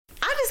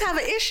just have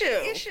an issue.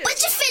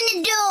 What you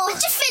finna do?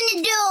 What you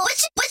finna do? What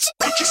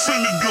you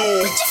finna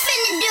do? What you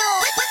finna do?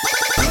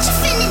 What you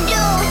finna do?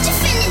 What you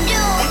finna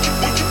do?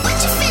 What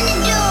you finna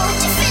do? What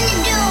you finna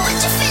do?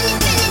 What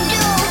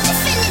you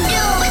finna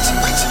do? What you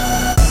finna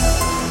do?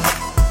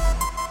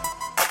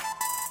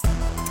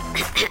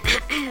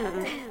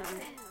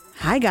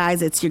 Hi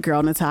guys, it's your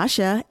girl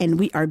Natasha, and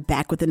we are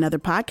back with another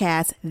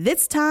podcast.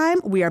 This time,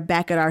 we are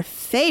back at our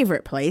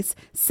favorite place,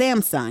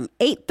 Samsung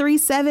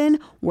 837,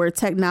 where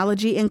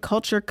technology and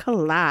culture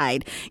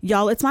collide.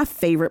 Y'all, it's my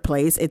favorite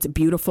place. It's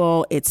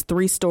beautiful. It's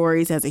 3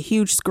 stories, has a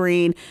huge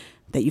screen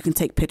that you can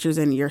take pictures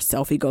and your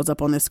selfie goes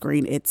up on the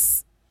screen.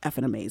 It's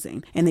effing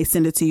amazing. And they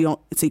send it to you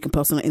so you can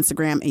post it on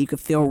Instagram and you can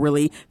feel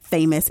really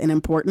famous and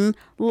important.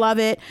 Love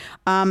it.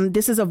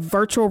 This is a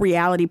virtual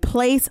reality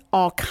place,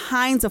 all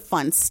kinds of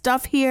fun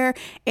stuff here.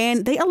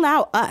 And they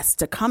allow us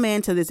to come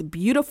into this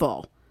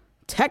beautiful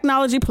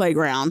technology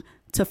playground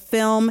to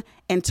film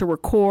and to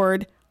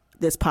record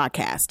this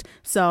podcast.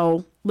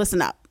 So listen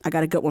up. I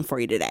got a good one for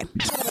you today.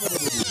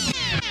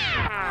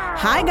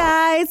 Hi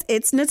guys,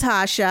 it's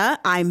Natasha.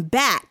 I'm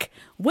back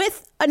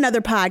with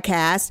another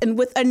podcast and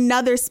with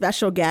another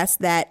special guest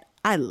that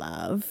I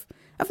love.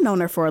 I've known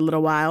her for a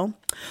little while.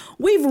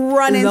 We've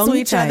run into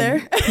each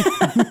other.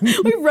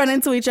 We've run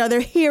into each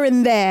other here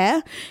and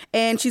there.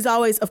 And she's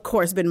always, of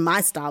course, been my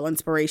style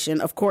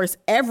inspiration. Of course,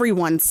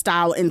 everyone's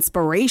style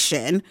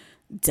inspiration.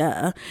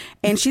 Duh.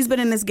 And she's been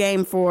in this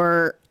game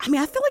for, I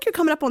feel like you're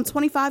coming up on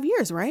 25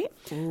 years, right?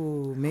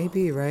 Ooh,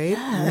 maybe, right?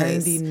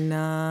 Yes.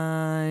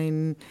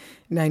 99,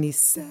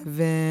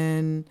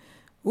 97.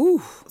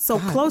 Ooh. So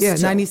God. close yeah,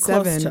 to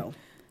 97. Close to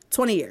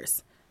 20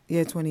 years.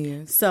 Yeah, 20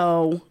 years.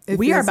 So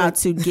we are about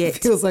to get...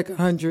 It feels like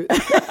 100.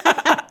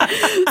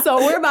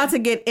 So we're about to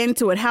get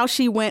into it. How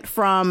she went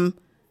from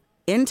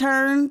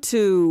intern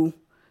to,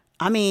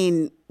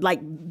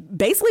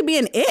 basically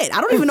being it.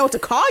 I don't even know what to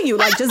call you.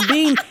 Like just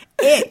being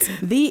it.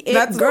 The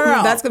it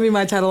girl. That's going to be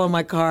my title on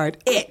my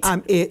card. It.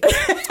 I'm it.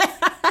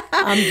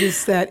 I'm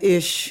just that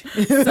ish.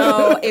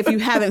 So if you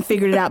haven't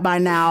figured it out by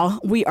now,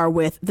 we are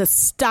with the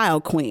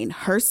style queen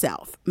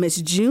herself, Miss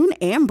June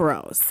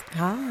Ambrose.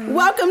 Hi.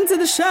 Welcome to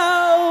the show.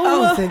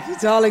 Oh, thank you,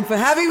 darling, for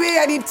having me.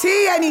 I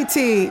need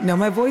tea. No,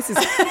 my voice is...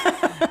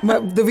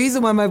 the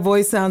reason why my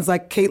voice sounds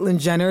like Caitlyn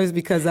Jenner is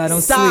because I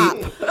don't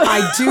sleep.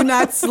 I do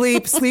not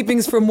sleep.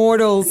 Sleeping's for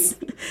mortals.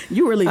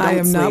 You really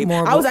don't sleep. I am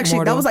not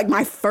mortal. That was like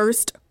my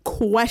first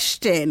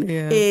question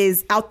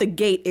is out the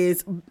gate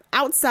is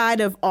outside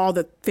of all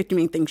the 50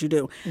 million things you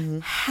do. Mm-hmm.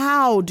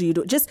 How do you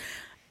do it? Just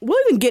we'll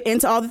even get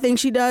into all the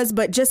things she does,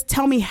 but just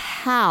tell me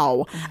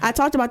how. Mm-hmm. I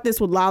talked about this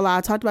with Lala.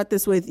 I talked about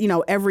this with,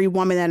 every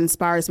woman that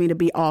inspires me to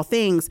be all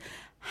things.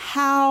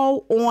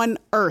 How on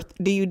earth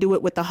do you do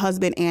it with a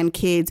husband and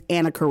kids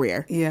and a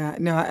career? Yeah,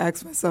 no, I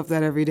ask myself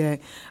that every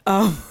day.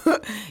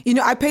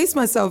 I pace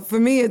myself. For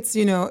me, it's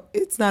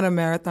not a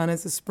marathon,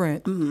 it's a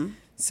sprint. Mm-hmm.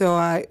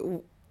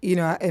 So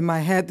in my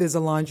head, there's a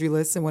laundry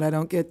list, and what I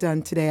don't get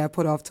done today, I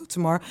put off till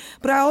tomorrow.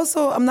 But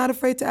I'm not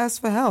afraid to ask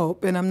for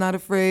help, and I'm not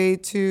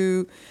afraid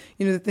to,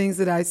 the things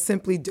that I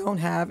simply don't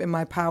have in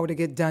my power to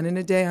get done in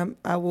a day,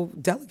 I will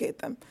delegate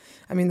them.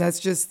 That's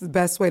just the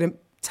best way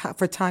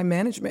for time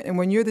management. And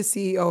when you're the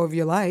CEO of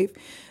your life,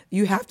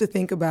 you have to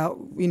think about,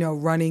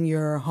 running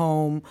your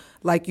home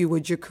like you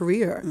would your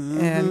career, mm-hmm.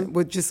 and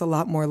with just a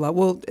lot more love.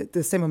 Well,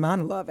 the same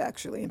amount of love,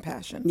 actually, and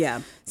passion.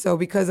 Yeah. So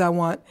because I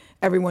want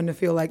everyone to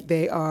feel like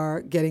they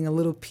are getting a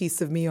little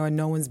piece of me or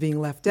no one's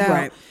being left out,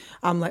 right.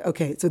 I'm like,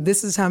 okay, so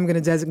this is how I'm going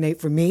to designate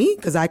for me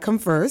because I come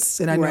first,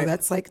 and I know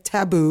that's like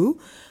taboo.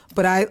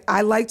 But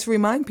I like to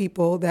remind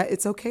people that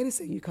it's okay to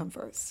say you come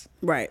first.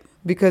 Right.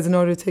 Because in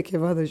order to take care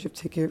of others, you have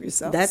to take care of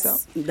yourself.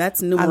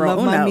 That's numero I love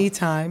uno. my me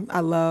time. I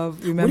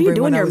love remembering what do you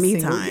do when in I your was me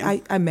single.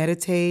 time? I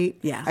meditate.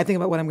 Yeah. I think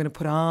about what I'm going to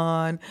put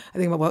on. I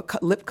think about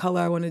what lip color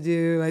I want to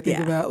do. I think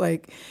about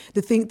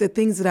the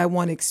things that I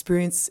want to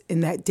experience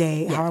in that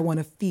day, how I want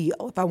to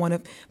feel.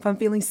 If I'm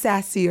feeling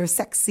sassy or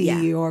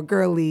sexy or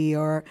girly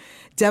or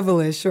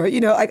devilish or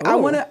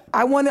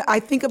I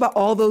think about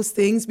all those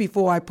things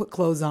before I put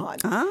clothes on.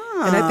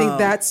 Oh. And I think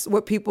that's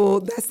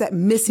that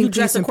missing you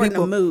dress piece in according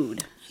people. to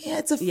mood. Yeah,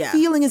 it's a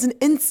feeling, it's an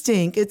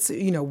instinct. It's,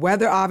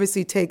 weather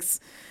obviously takes,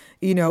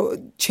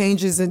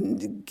 changes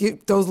and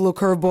throws a little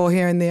curveball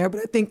here and there. But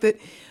I think that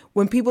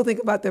when people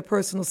think about their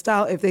personal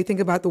style, if they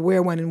think about the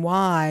where, when, and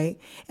why,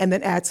 and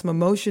then add some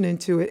emotion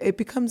into it, it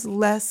becomes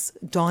less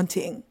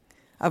daunting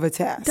of a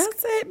task.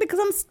 That's it, because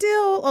I'm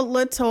still a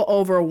little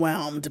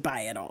overwhelmed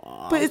by it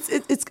all. But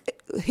it's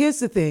here's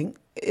the thing.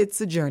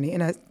 It's a journey.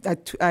 And I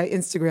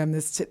Instagrammed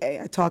this today.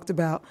 I talked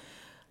about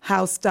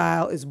how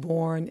style is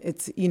born.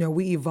 It's,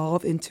 we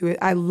evolve into it.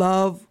 I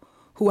love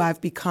who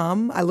I've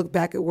become. I look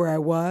back at where I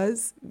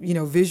was,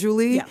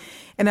 visually. Yeah.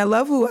 And I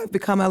love who I've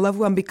become. I love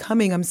who I'm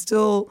becoming. I'm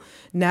still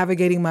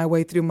navigating my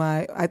way through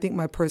my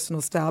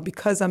personal style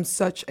because I'm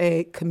such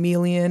a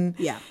chameleon.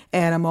 Yeah.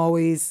 And I'm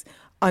always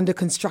under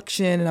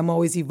construction and I'm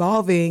always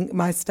evolving.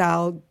 My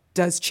style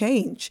does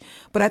change.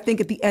 But I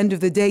think at the end of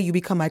the day, you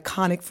become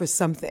iconic for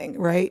something,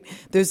 right?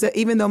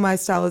 Even though my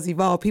style has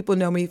evolved, people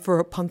know me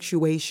for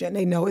punctuation.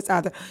 They know it's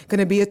either going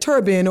to be a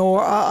turban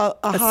or a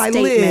high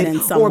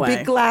lid or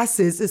big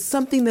glasses. It's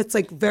something that's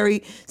like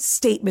very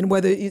statement,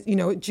 whether,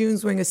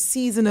 June's wearing a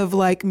season of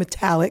like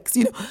metallics,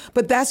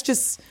 but that's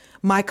just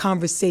my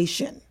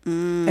conversation.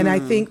 And I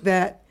think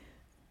that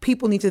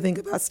people need to think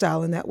about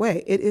style in that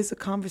way. It is a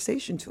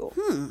conversation tool.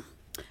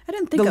 I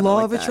didn't think the of law it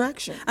like of that.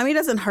 Attraction. I mean, it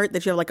doesn't hurt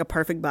that you have like a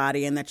perfect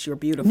body and that you're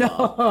beautiful.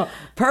 No,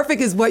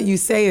 perfect is what you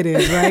say it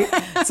is,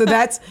 right? So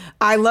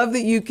I love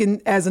that you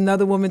can, as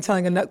another woman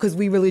telling another, because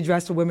we really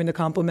dress for women to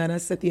compliment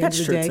us at the end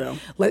of the day. Too.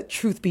 Let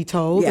truth be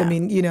told. Yeah. I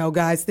mean,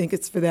 guys think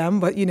it's for them,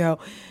 but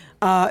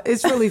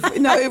it's really,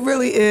 no, it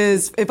really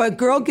is. If a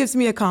girl gives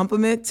me a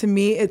compliment, to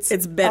me, it's a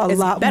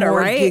lot better, more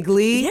right?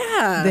 giggly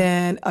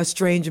than a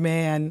strange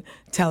man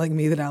telling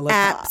me that I look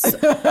hot.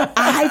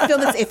 I feel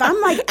this, if I'm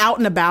like out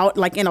and about,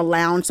 like in a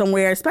lounge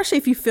somewhere, especially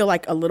if you feel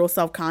like a little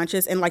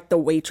self-conscious and like the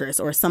waitress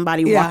or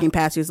somebody walking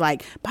past you is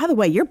like, by the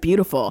way, you're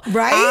beautiful.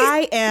 Right?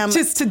 I am.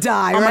 Just to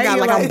die, oh right? my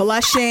God, I'm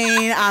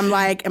blushing. I'm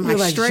like, am I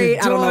straight?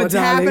 I don't know what's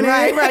happening.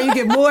 Right, you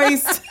get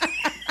moist.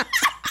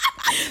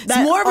 It's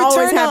more of a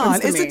turn on.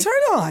 It's a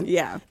turn on.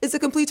 Yeah. It's a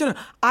complete turn on.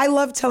 I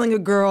love telling a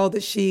girl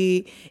that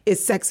she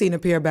is sexy in a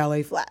pair of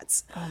ballet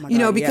flats. Oh my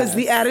God, because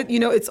the added,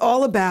 it's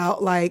all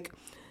about like,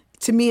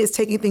 to me, it's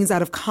taking things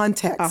out of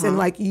context and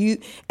like and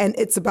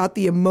it's about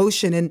the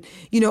emotion. And,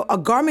 a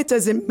garment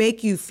doesn't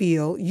make you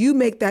feel, you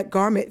make that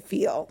garment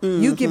feel.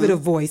 You give it a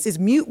voice. It's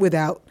mute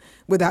without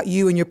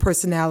you and your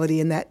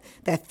personality and that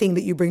thing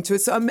that you bring to it.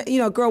 So,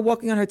 a girl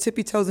walking on her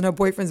tippy toes in her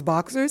boyfriend's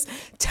boxers,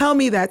 tell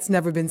me that's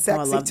never been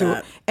sexy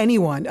to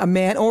anyone, a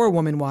man or a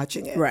woman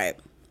watching it. Right.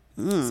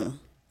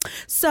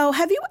 So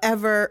have you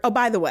ever,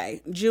 by the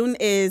way, June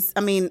is,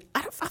 I feel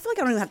like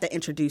I don't even have to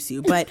introduce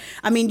you, but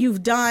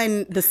you've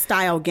done the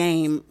style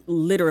game,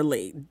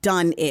 literally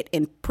done it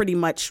and pretty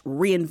much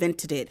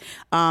reinvented it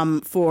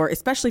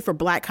especially for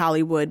Black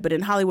Hollywood, but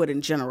in Hollywood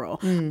in general.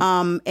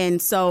 And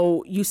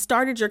so you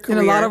started your career.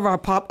 And a lot of our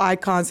pop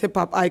icons, hip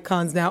hop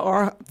icons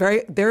now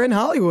they're in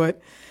Hollywood.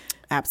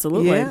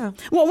 Absolutely. Yeah.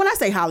 Well, when I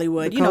say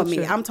Hollywood, you know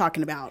me, I'm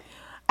talking about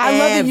I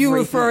love that you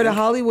refer to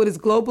Hollywood as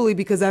globally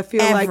because I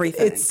feel like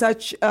it's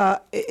such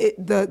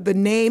the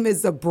name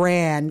is a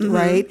brand,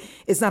 right?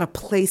 It's not a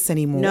place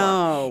anymore.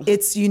 No,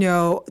 it's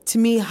to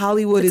me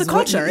Hollywood is a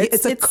culture.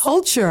 It's a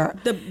culture.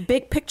 The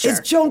big picture. It's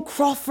Joan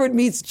Crawford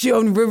meets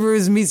Joan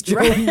Rivers meets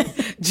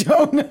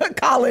Joan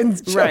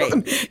Collins,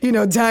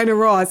 Diana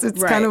Ross.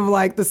 It's kind of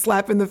like the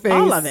slap in the face.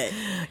 All of it.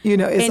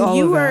 It's and all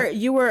of that.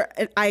 you were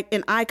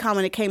an icon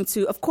when it came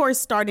to, of course,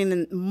 starting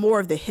in more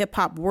of the hip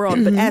hop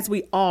world. But as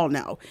we all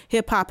know,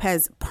 hip hop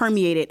has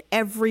permeated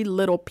every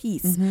little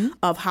piece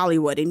of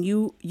Hollywood, and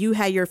you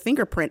had your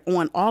fingerprint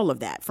on all of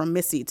that, from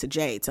Missy to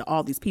Jay to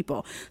all these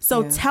people.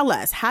 So tell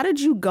us, how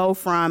did you go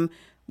from?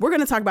 We're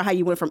going to talk about how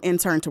you went from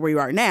intern to where you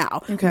are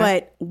now. Okay.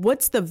 But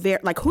what's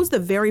who's the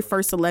very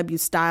first celeb you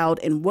styled,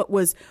 and what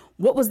was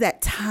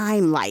that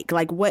time like?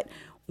 Like what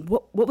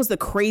was the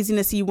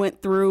craziness you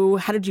went through?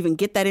 How did you even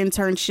get that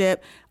internship?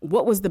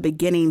 What was the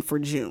beginning for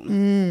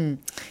June?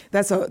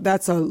 That's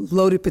a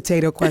loaded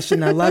potato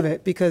question. I love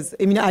it because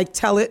I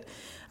tell it.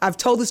 I've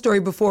told the story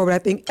before, but I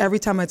think every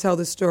time I tell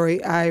the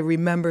story, I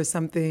remember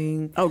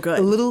something. Oh, good.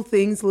 The little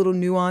things, little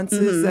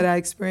nuances that I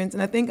experienced,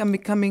 and I think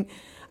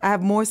I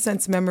have more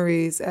sense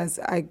memories as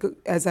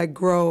I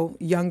grow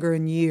younger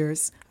in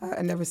years.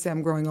 I never say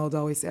I'm growing old, I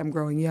always say I'm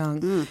growing young.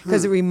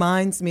 Because it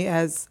reminds me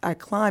as I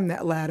climb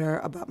that ladder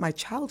about my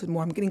childhood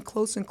more. I'm getting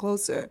closer and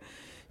closer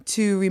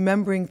to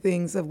remembering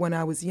things of when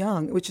I was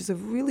young, which is a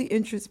really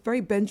interesting,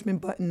 very Benjamin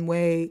Button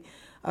way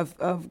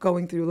of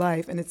going through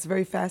life. And it's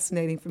very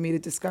fascinating for me to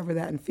discover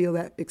that and feel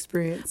that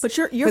experience. But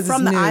you're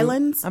from the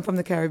islands? I'm from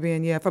the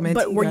Caribbean, from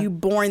Antigua. But were you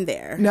born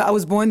there? No, I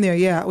was born there,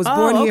 I was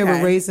born here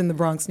but raised in the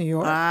Bronx, New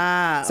York.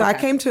 So I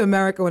came to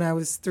America when I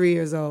was 3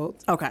 years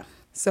old. Okay.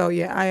 So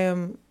I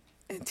am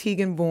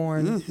Antiguan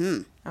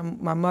born.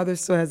 My mother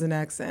still has an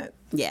accent.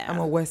 Yeah. I'm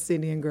a West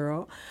Indian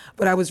girl.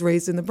 But I was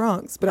raised in the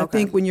Bronx. But I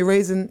think when you're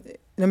raised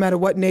no matter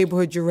what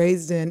neighborhood you're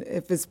raised in,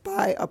 if it's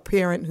by a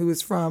parent who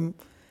is from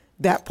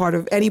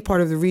any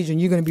part of the region,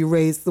 you're going to be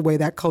raised the way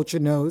that culture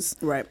knows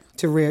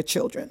to rear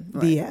children.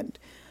 Right. The end.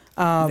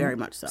 Very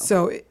much so.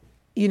 So,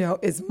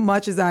 as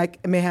much as I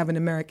may have an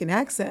American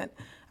accent,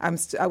 I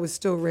was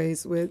still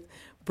raised with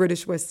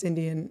British West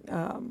Indian,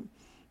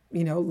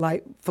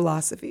 light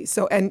philosophy.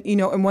 So,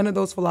 and one of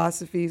those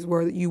philosophies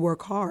were that you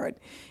work hard.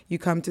 You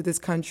come to this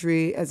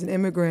country as an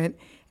immigrant,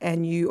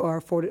 and you are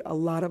afforded a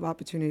lot of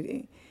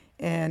opportunity.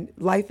 And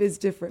life is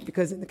different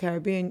because in the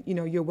Caribbean,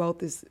 your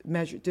wealth is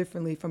measured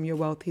differently from your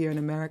wealth here in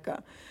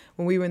America.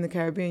 When we were in the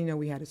Caribbean,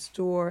 we had a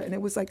store, and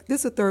it was like,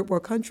 this is a third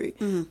world country,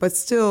 but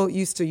still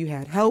you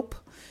had help.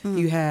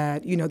 You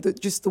had,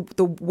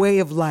 the way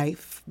of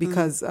life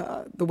because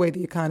the way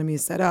the economy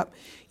is set up,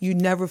 you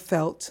never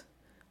felt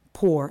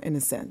poor in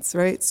a sense,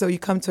 right? So you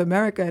come to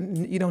America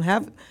and you don't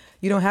have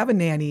a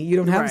nanny, you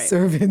don't have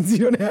servants,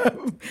 you don't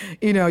have,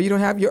 you don't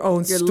have your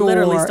own store. You're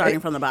literally starting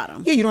from the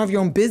bottom. Yeah, you don't have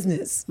your own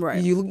business.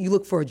 Right. You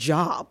look for a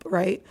job,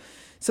 right?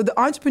 So the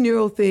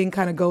entrepreneurial thing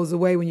kind of goes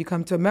away when you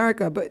come to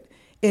America, but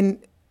in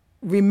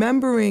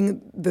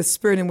remembering the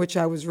spirit in which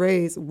I was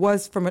raised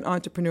was from an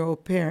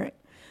entrepreneurial parent.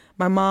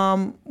 My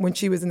mom, when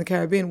she was in the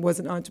Caribbean, was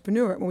an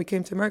entrepreneur. When we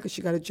came to America,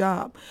 she got a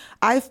job.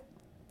 I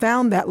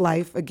found that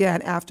life,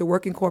 again, after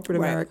working corporate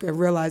America,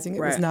 realizing it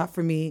was not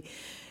for me.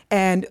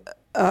 And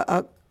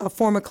a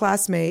former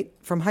classmate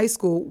from high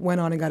school went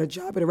on and got a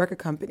job at a record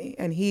company.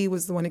 And he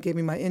was the one that gave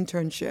me my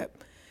internship,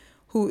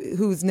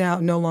 who's now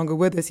no longer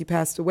with us. He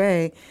passed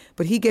away.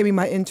 But he gave me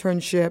my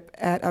internship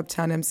at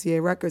Uptown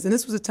MCA Records. And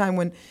this was a time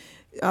when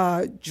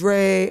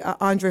Andre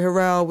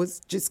Harrell was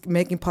just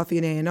making Puffy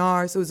and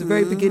A&R. So it was the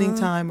very beginning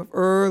time of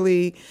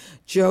early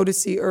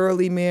Jodeci,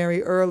 early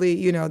Mary,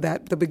 early,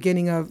 that the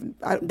beginning of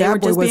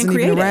Bad Boy wasn't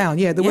even around.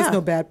 Yeah, there was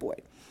no Bad Boy.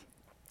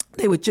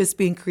 They were just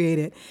being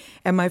created.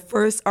 And my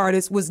first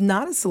artist was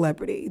not a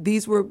celebrity.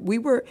 We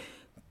were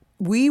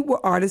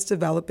artists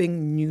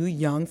developing new,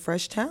 young,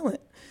 fresh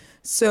talent.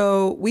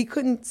 So we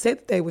couldn't say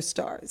that they were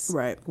stars.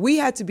 Right. We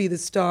had to be the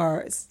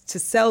stars to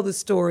sell the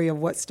story of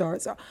what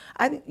stars are.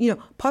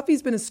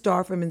 Puffy's been a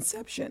star from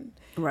inception.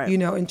 Right.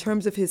 In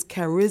terms of his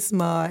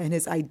charisma and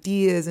his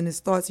ideas and his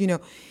thoughts.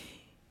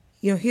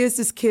 Here's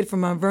this kid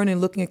from Mount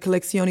Vernon looking at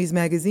Collecciones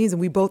magazines, and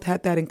we both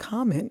had that in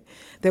common,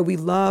 that we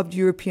loved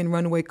European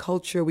runaway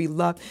culture. We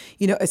loved,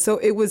 so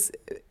it was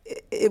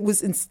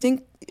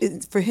instinct.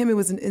 For him, it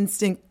was an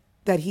instinct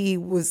that he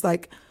was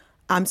like,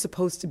 I'm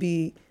supposed to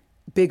be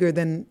bigger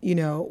than,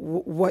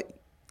 what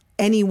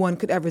anyone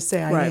could ever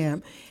say I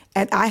am.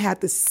 And I had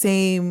the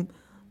same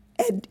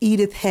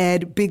Edith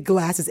Head, big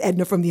glasses,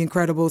 Edna from The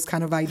Incredibles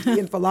kind of idea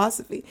and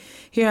philosophy.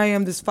 Here I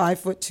am, this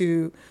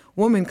 5'2"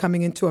 woman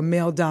coming into a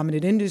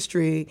male-dominant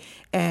industry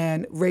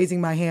and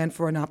raising my hand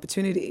for an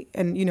opportunity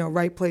and,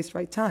 right place,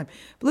 right time.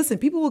 But listen,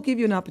 people will give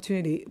you an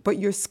opportunity, but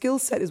your skill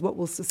set is what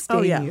will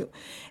sustain you.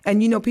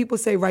 And, people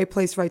say right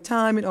place, right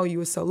time, and, you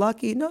were so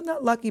lucky. No,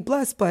 not lucky,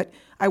 blessed, but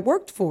I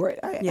worked for it.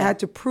 I had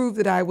to prove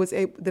that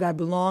that I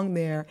belonged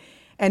there.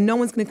 And no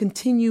one's going to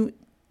continue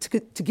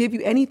to give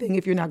you anything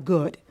if you're not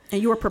good.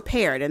 And you were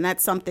prepared, and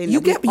that's something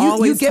that we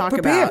always talk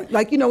prepared. about.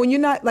 Like, when you're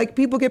not, like,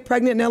 people get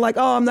pregnant and they're like,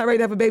 I'm not ready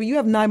to have a baby. You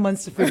have 9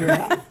 months to figure it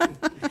out.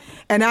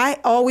 And I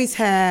always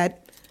had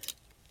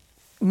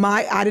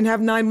I didn't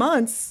have 9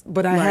 months,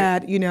 but I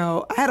had,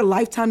 I had a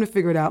lifetime to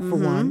figure it out for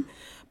one.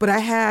 But I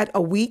had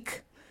a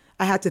week.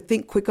 I had to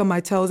think quick on my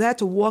toes. I had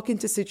to walk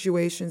into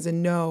situations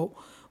and know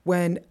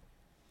when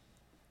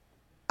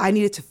I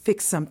needed to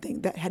fix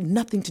something that had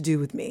nothing to do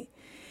with me.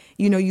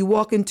 You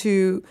walk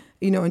into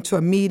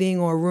a meeting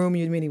or a room,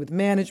 you're meeting with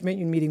management,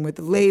 you're meeting with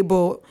the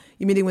label,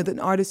 you're meeting with an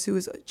artist who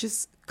is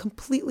just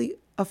completely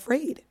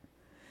afraid.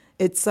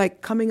 It's like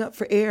coming up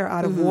for air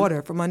out of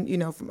water.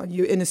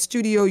 You're in a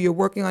studio, you're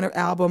working on an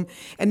album,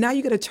 and now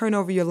you got to turn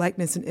over your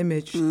likeness and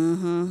image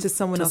to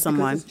someone else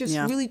because it's just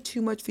really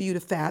too much for you to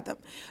fathom.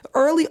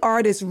 Early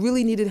artists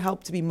really needed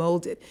help to be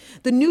molded.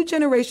 The new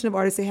generation of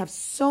artists, they have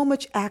so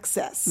much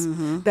access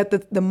that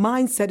the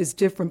mindset is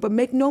different. But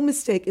make no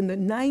mistake, in the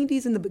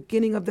 90s, in the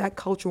beginning of that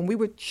culture, when we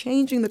were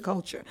changing the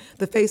culture,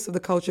 the face of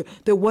the culture,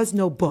 there was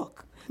no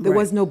book. There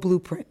was no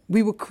blueprint.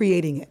 We were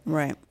creating it.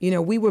 Right.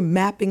 We were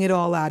mapping it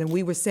all out, and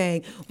we were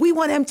saying, we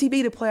want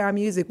MTV to play our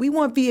music. We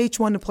want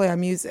VH1 to play our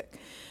music.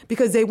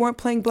 Because they weren't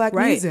playing black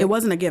music. It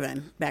wasn't a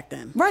given back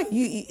then. Right.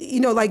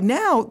 Like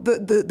now,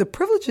 the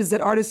privileges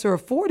that artists are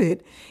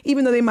afforded,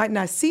 even though they might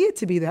not see it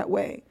to be that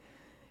way,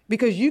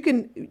 because you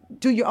can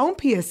do your own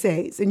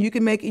PSAs and you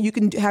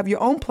can have your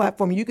own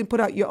platform. You can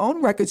put out your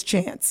own records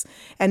chance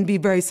and be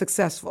very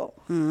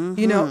successful.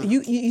 You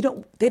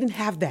don't. They didn't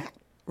have that.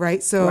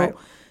 Right. So.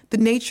 The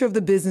nature of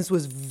the business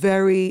was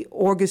very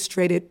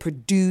orchestrated,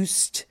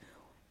 produced,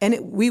 and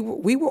we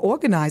were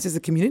organized as a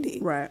community.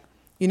 Right.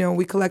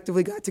 We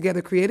collectively got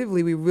together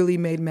creatively. We really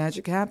made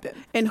magic happen.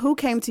 And who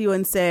came to you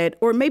and said,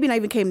 or maybe not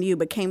even came to you,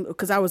 but came,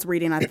 because I was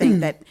reading, I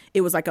think that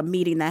it was like a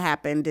meeting that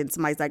happened and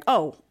somebody's like,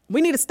 oh,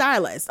 we need a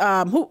stylist.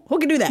 Who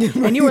can do that?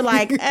 And you were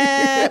like,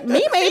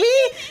 me maybe.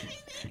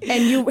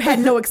 And you had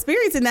no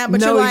experience in that, but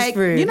you're like,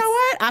 you know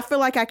what? I feel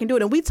like I can do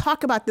it. And we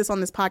talk about this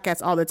on this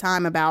podcast all the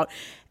time about,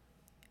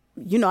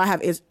 I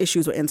have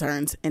issues with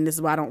interns, and this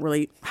is why I don't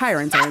really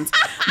hire interns.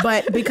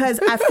 But because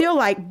I feel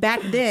like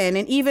back then,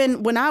 and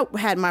even when I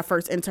had my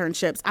first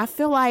internships, I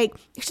feel like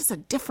it's just a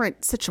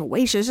different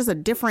situation. It's just a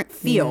different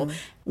feel. Yeah.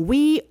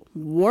 We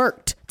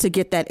worked to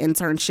get that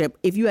internship.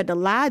 If you had to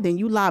lie, then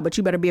you lie, but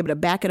you better be able to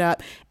back it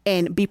up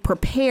and be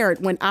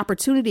prepared when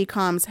opportunity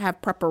comes, have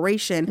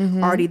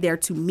preparation already there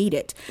to meet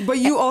it. But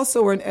you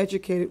also were an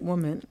educated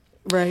woman,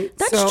 right?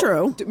 That's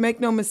true. Make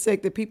no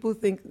mistake that people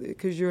think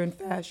because you're in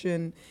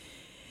fashion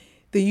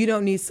that you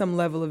don't need some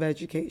level of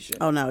education.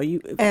 Oh, no.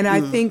 And I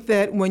think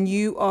that when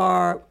you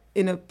are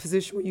in a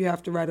position where you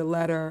have to write a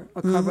letter,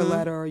 a cover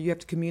letter, or you have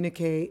to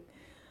communicate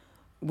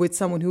with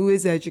someone who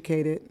is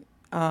educated,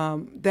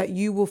 that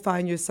you will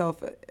find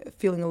yourself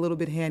feeling a little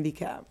bit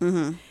handicapped.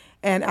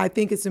 And I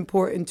think it's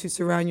important to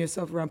surround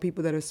yourself around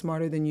people that are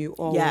smarter than you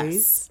always.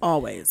 Yes,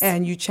 always.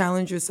 And you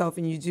challenge yourself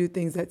and you do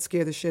things that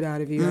scare the shit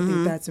out of you. I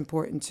think that's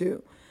important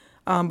too.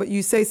 But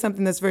you say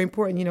something that's very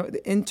important. You know,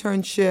 the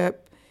internship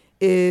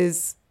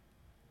is,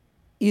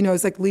 you know,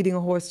 it's like leading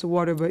a horse to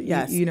water, but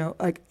you know,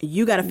 like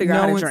you got to figure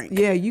out how to drink.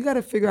 Yeah, you got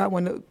to figure out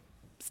when to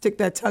stick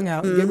that tongue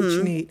out and get what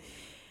you need.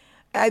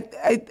 I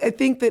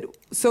think that,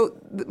 so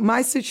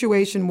my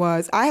situation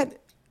was, I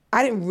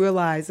didn't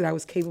realize that I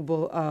was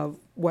capable of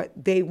what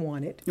they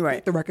wanted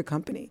at the record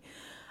company.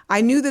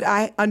 I knew that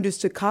I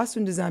understood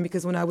costume design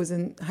because when I was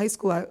in high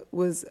school, I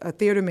was a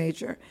theater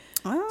major.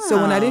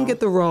 So when I didn't get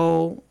the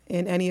role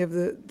in any of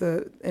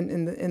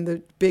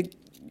the big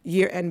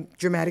year-end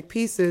dramatic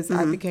pieces,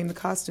 I became the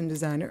costume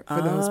designer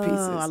for those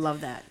pieces. I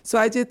love that. So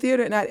I did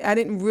theater, and I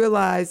didn't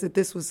realize that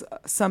this was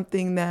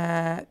something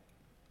that,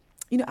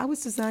 you know, I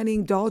was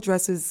designing doll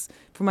dresses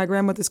for my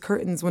grandmother's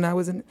curtains when I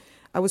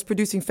was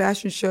producing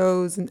fashion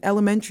shows in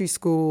elementary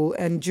school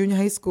and junior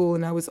high school,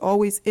 and I was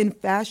always in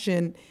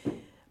fashion,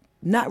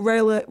 not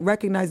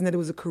recognizing that it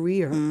was a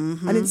career.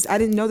 I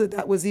didn't know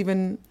that was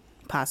even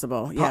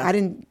possible. Yeah, I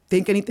didn't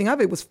think anything of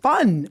it. It was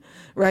fun,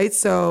 right?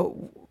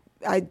 So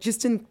I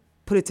just didn't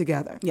put it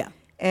together. Yeah,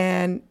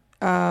 and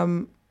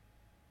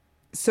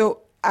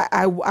so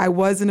I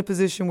was in a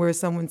position where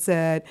someone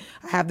said,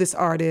 I have this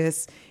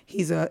artist.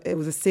 It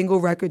was a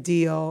single record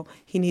deal.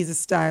 He needs a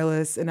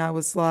stylist, and I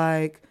was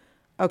like,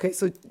 okay.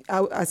 So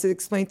I said,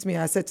 explain to me.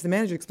 I said to the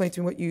manager, explain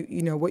to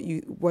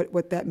me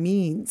what that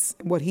means,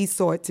 what he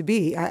saw it to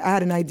be. I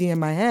had an idea in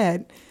my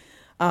head.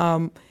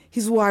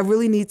 He said, well, I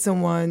really need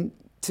someone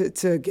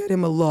to get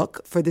him a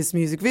look for this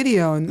music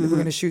video, and we're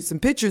going to shoot some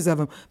pictures of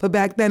him. But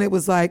back then it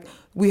was like,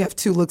 we have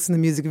 2 looks in the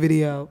music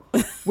video.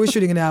 We're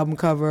shooting an album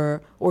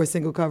cover or a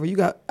single cover.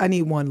 I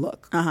need 1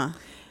 look.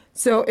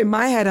 So in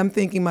my head, I'm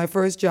thinking my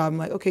first job, I'm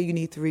like, okay, you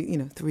need 3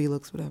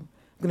 looks, whatever. I'm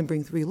going to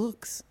bring 3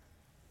 looks.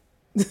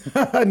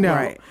 No,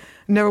 right.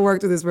 Never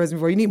worked with this person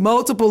before. You need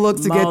multiple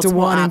looks to get to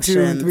 1 options.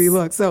 And 2 and 3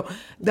 looks. So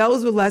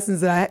those were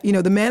lessons that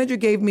the manager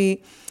gave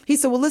me. He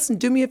said, well, listen,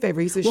 do me a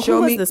favor. He said, show me.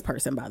 Who was this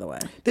person, by the way?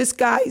 This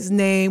guy's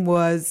name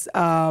was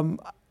Darren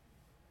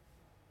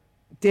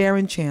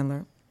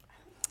Chandler.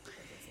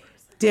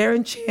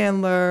 Darren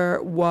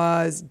Chandler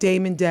was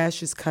Damon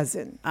Dash's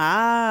cousin.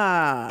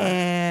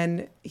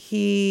 And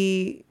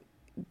they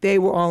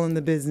were all in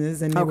the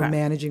business, and they were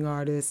managing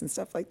artists and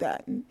stuff like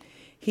that. And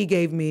he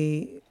gave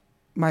me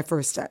my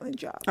first styling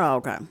job. Oh,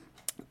 okay.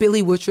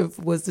 Billy Woodruff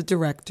was the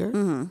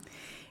director.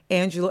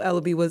 Angela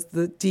Ellaby was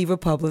the diva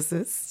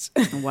publicist.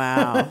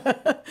 Wow.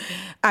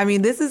 I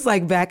mean, this is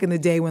like back in the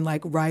day when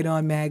like Right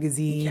On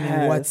Magazine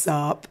and What's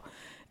Up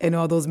and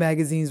all those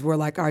magazines were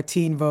like our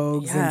Teen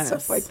Vogues and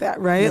stuff like that,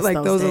 right? Yes, like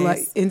those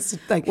days. are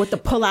like with the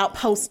pull-out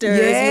posters,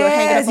 you were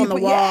hanging up on the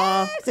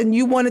wall. Yes, and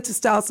you wanted to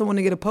style someone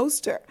to get a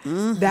poster.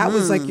 That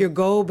was like your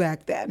goal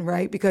back then,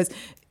 right? Because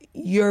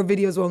your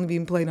videos were only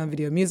being played on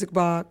Video Music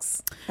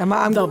Box.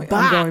 I'm going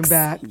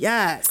back.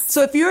 Yes.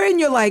 So if you're in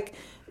your like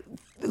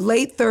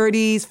late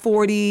 30s,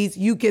 40s,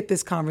 you get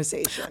this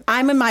conversation.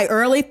 I'm in my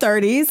early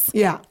 30s.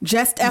 Yeah.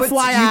 Just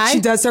FYI.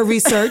 She does her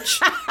research.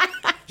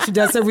 She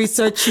does her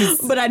research.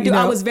 But I do.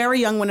 I was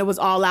very young when it was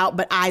all out,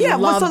 but I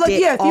loved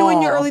it. Yeah, if you were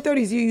in your early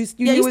 30s, you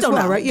knew as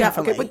well, right? Yeah,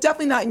 definitely. Okay, but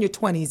definitely not in your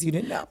 20s. You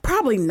didn't know.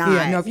 Probably not.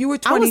 Yeah, no. If you were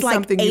 20 I was like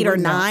something, 8 or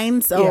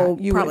 9, so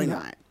probably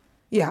not.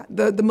 Yeah,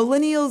 the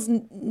millennials.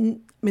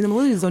 I mean, the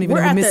millennials don't even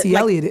know who Missy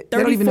Elliott is. They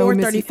don't even know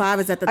who 35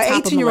 is at the top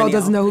of 18-year-old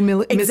doesn't know who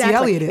Missy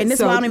Elliott is. And this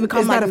is why I don't even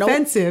call it's like, not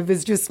offensive.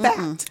 It's just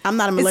fact. I'm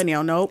not a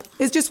millennial. Nope.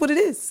 It's just what it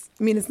is.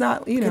 I mean, it's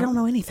not. They don't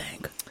know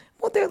anything.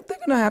 Well, they're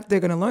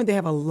gonna learn. They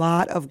have a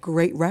lot of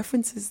great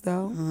references,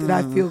 though. That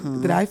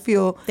I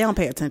feel they don't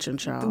pay attention,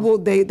 child. Well,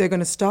 they're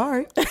gonna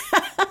start.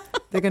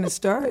 They're gonna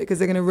start because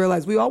they're gonna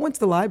realize we all went to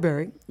the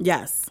library.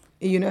 Yes.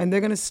 And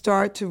they're gonna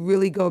start to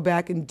really go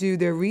back and do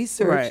their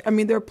research. Right. I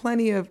mean, there are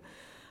plenty of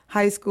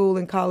high school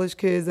and college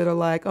kids that are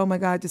like, "Oh my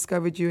God, I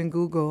discovered you in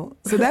Google."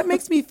 So that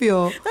makes me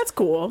feel that's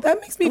cool. That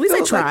makes me At least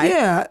feel I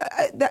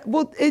tried.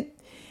 like,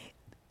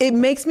 it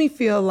makes me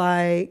feel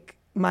like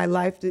my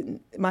life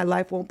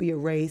won't be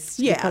erased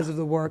because of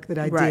the work that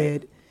I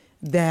did.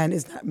 Then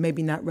is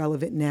maybe not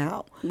relevant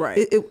now.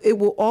 Right. It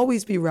will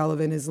always be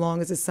relevant as long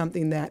as it's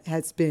something that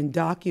has been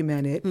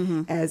documented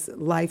as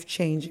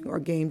life-changing or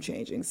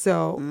game-changing.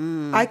 So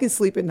I can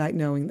sleep at night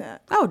knowing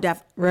that. Oh,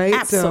 definitely. Right?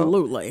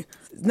 Absolutely.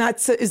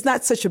 So it's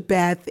not such a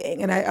bad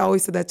thing. And I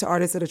always say that to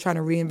artists that are trying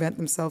to reinvent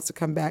themselves to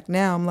come back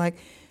now. I'm like,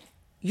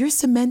 you're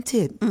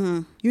cemented.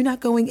 You're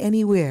not going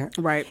anywhere.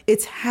 Right.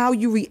 It's how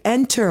you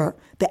re-enter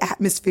the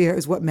atmosphere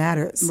is what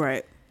matters.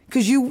 Right.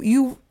 Because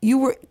you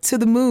were to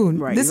the moon.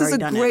 Right, this is a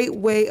great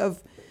way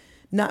of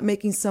not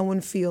making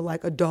someone feel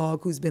like a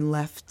dog who's been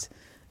left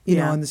you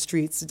know, on the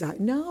streets to die.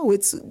 No,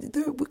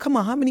 come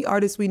on, how many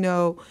artists we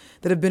know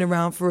that have been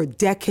around for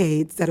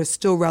decades that are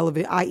still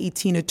relevant, i.e.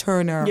 Tina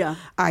Turner,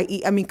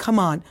 I mean, come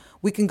on,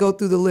 we can go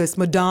through the list.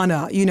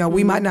 Madonna, you know,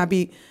 we might not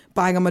be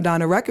buying a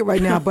Madonna record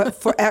right now, but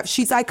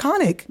she's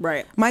iconic.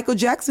 Right. Michael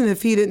Jackson,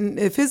 if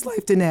his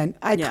life didn't end,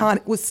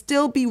 iconic, would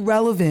still be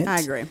relevant. I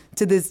agree.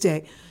 To this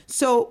day.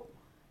 So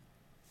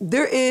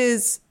there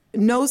is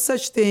no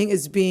such thing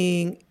as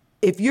being,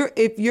 if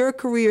your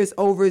career is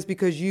over, is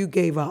because you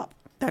gave up.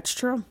 That's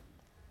true.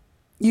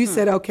 You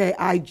said, okay,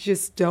 I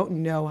just don't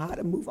know how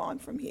to move on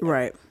from here.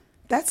 Right.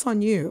 That's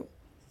on you.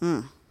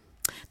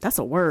 That's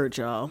a word,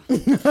 y'all.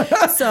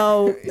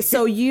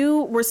 So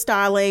you were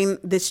styling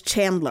this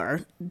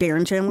Chandler,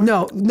 Darren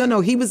Chandler?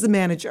 No. He was the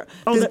manager.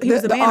 Oh, he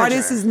was the manager.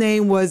 Artist's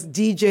name was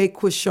DJ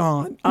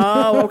Quishon.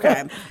 Oh,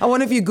 okay. I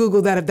wonder if you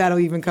Google that, if that'll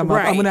even come up.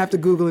 Right. I'm going to have to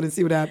Google it and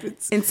see what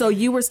happens. And so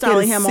you were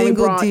styling him.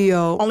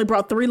 Only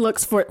brought 3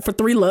 looks for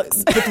 3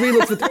 looks. For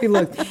 3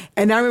 looks.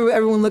 And I remember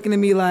everyone looking at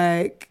me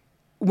like,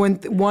 when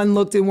one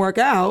look didn't work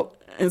out.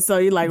 And so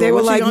you're like, they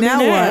were like, now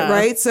what?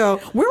 Right? So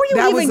where were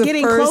you even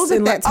getting clothes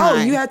at that time?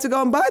 Oh, you had to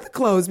go and buy the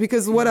clothes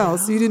because what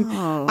else? You didn't.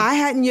 I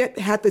hadn't yet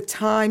had the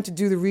time to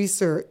do the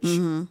research.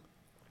 I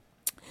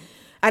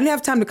didn't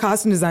have time to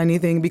costume design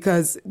anything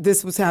because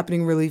this was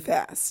happening really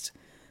fast.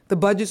 The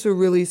budgets were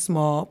really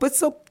small, but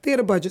so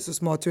theater budgets are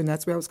small too, and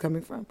that's where I was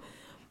coming from.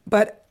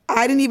 But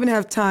I didn't even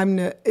have time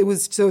to. It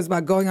was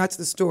about going out to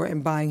the store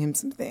and buying him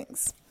some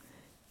things,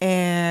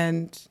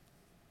 and.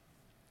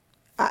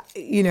 I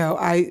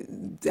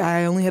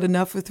only had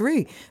enough for 3.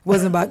 It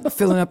wasn't about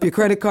filling up your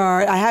credit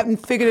card. I haven't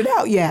figured it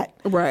out yet.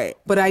 Right.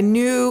 But I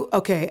knew,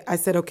 I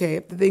said,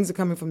 if the things are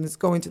coming from this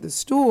going to the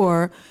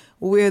store,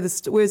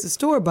 where's the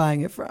store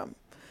buying it from?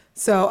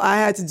 So I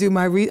had to do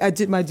I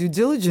did my due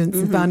diligence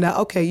and found out,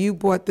 okay, you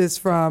bought this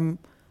from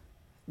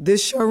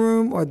this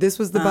showroom, or this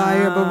was the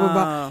buyer, blah, blah,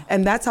 blah.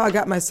 And that's how I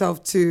got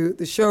myself to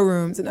the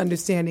showrooms and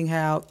understanding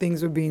how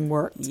things were being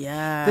worked.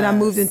 Yeah. Then I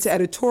moved into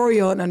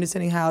editorial and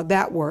understanding how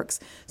that works.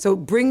 So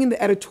bringing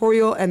the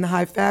editorial and the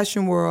high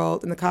fashion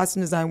world and the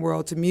costume design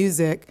world to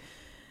music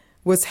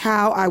was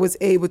how I was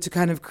able to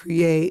kind of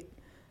create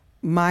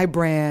my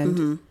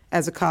brand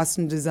as a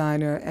costume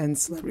designer and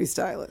celebrity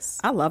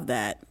stylist. I love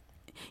that.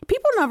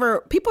 People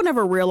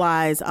never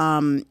realize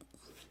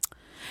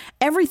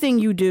everything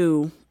you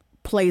do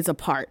plays a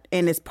part,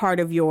 and it's part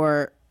of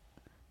your,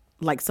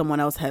 like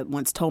someone else had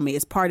once told me,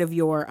 it's part of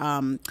your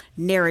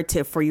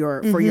narrative for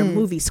your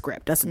movie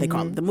script. That's what they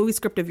call it, the movie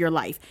script of your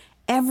life.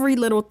 Every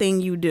little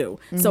thing you do.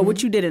 So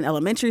what you did in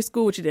elementary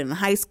school, what you did in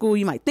high school,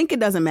 you might think it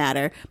doesn't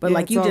matter, but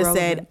like you just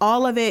said,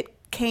 all of it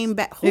came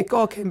back. It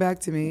all came back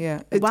to me,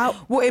 yeah. Wow.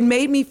 Well, it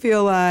made me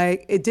feel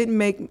like it didn't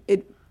make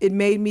it. It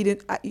made me.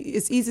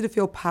 It's easy to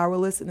feel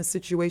powerless in a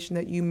situation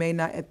that you may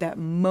not at that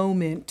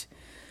moment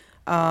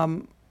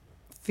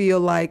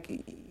feel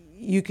like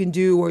you can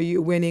do, or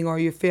you're winning, or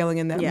you're failing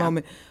in that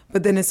moment.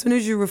 But then as soon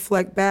as you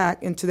reflect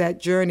back into that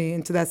journey,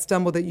 into that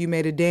stumble that you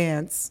made a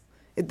dance,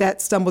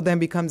 that stumble then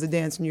becomes a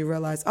dance, and you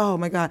realize, oh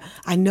my God,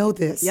 I know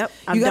this. Yep,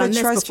 you got to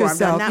trust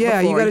yourself. You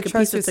got to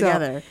trust yourself.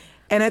 Together.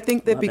 And I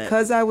think that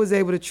because I was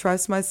able to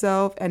trust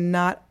myself and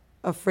not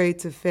afraid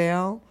to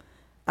fail,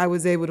 I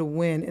was able to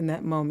win in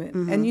that moment.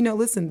 And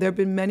listen, there have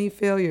been many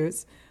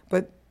failures,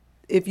 but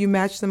if you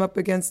match them up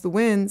against the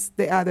wins,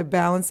 they either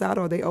balance out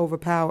or they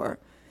overpower.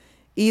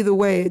 Either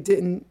way, it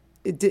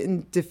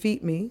didn't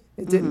defeat me.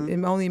 It didn't.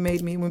 It only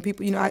made me, when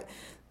people,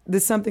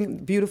 there's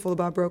something beautiful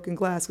about broken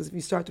glass, because if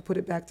you start to put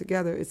it back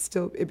together,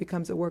 it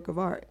becomes a work of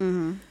art.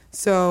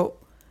 So,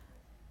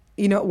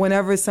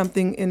 whenever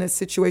something in a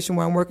situation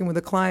where I'm working with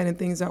a client and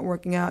things aren't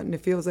working out and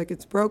it feels like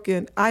it's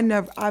broken, I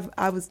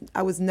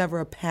was never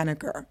a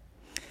panicker.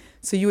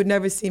 So you would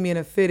never see me in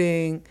a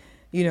fitting,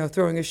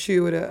 throwing a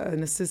shoe at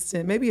an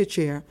assistant, maybe a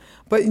chair,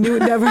 but you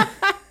would never.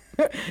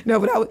 No,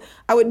 but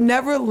I would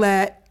never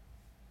let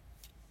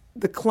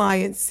the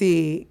client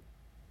see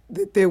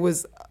that there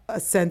was a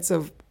sense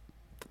of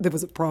there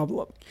was a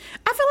problem.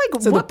 I feel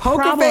like so the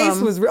poker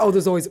face was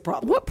there's always a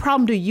problem. What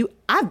problem do you?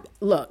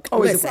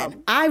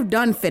 I've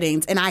done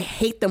fittings and I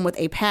hate them with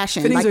a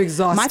passion. Fittings are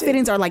exhausting. My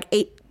fittings are like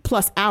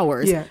 8+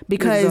 hours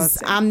because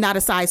I'm not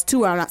a size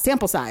 2. I'm not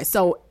sample size,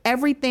 so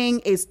everything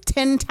is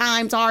 10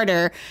 times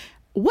harder.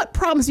 What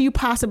problems do you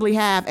possibly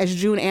have as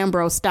June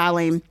Ambrose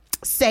styling,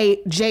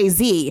 say,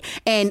 Jay-Z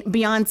and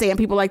Beyonce and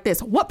people like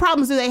this? What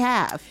problems do they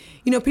have?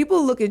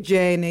 People look at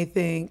Jay and they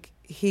think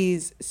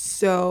he's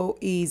so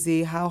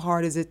easy. How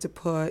hard is it to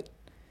put?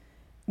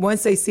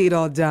 Once they see it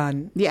all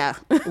done. Yeah.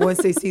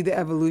 Once they see the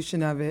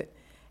evolution of it.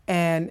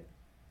 And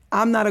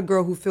I'm not a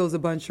girl who fills a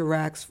bunch of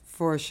racks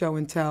for a show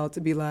and tell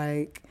to be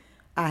like,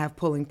 I have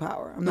pulling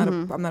power. I'm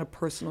not a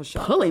personal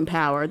shopper. Pulling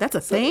power, that's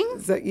a thing?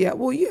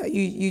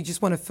 You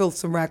just want to fill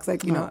some racks,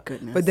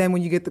 goodness. But then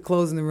when you get the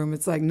clothes in the room,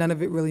 it's like none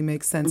of it really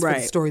makes sense for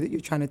the story that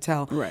you're trying to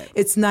tell. Right.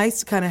 It's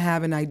nice to kind of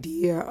have an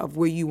idea of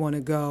where you want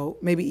to go,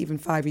 maybe even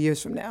 5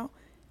 years from now.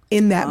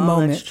 in that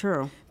moment. That's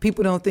true.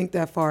 People don't think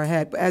that far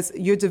ahead. But as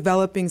you're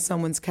developing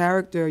someone's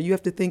character, you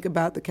have to think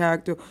about the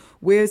character.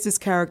 Where's this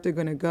character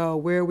going to go?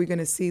 Where are we going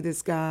to see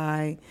this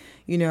guy,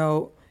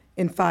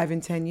 in 5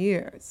 and 10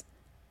 years?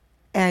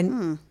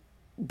 And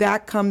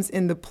that comes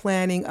in the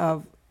planning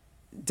of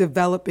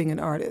developing an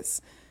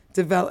artist,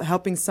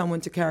 helping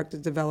someone to character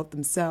develop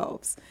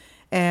themselves.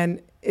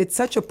 And it's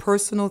such a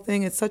personal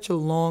thing. It's such a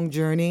long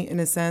journey in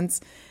a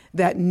sense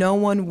that no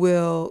one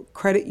will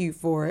credit you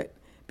for it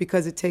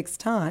because it takes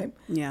time.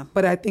 Yeah.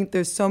 But I think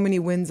there's so many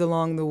wins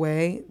along the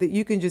way that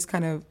you can just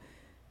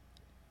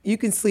you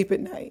can sleep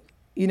at night.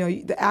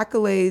 The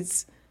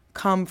accolades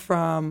come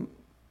from,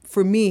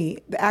 for me,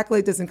 the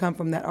accolade doesn't come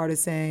from that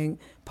artist saying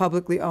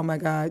publicly, oh my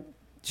God,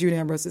 June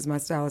Ambrose is my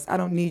stylist. I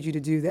don't need you to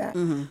do that.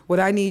 Mm-hmm. What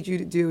I need you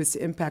to do is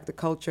to impact the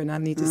culture, and I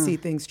need to see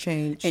things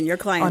change. And your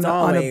clients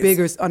on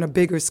a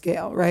bigger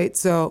scale, right?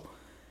 So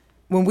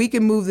when we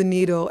can move the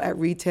needle at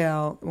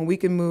retail,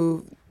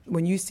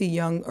 when you see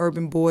young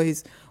urban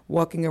boys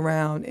walking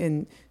around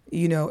in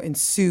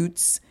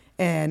suits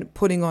and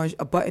putting on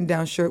a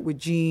button-down shirt with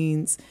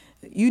jeans,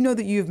 you know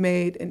that you've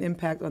made an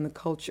impact on the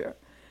culture.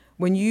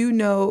 When you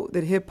know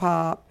that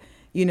hip-hop,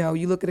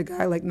 you look at a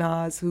guy like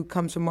Nas who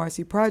comes from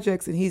Marcy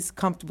Projects and he's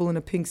comfortable in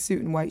a pink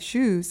suit and white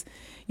shoes,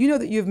 you know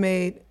that you've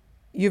made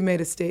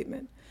a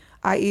statement.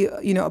 I.e.,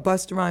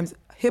 Busta Rhymes,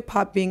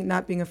 hip-hop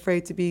not being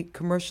afraid to be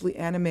commercially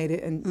animated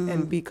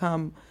and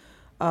become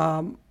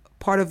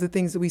part of the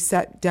things that we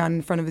sat down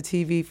in front of the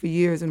TV for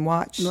years and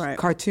watched,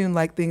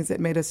 cartoon-like things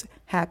that made us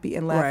happy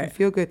and laugh and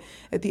feel good.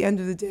 At the end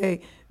of the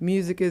day,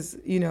 music is,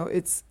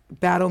 it's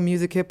battle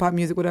music, hip-hop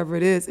music, whatever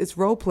it is, it's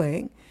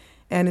role-playing.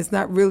 And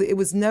it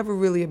was never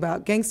really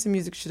about, gangster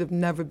music should have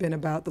never been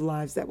about the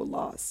lives that were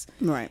lost.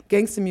 Right.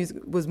 Gangster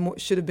music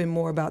should have been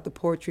more about the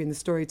poetry and the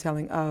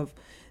storytelling of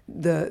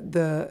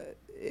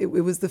it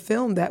was the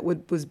film that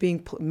was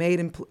being made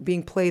and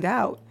being played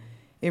out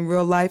in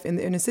real life in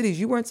the inner cities.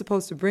 You weren't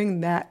supposed to bring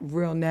that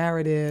real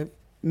narrative,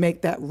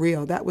 make that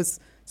real. That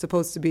was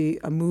supposed to be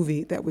a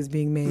movie that was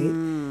being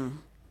made.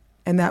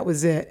 And that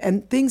was it.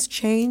 And things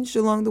changed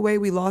along the way.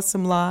 We lost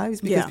some lives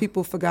because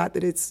people forgot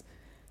that it's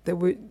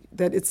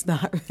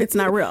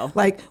not real.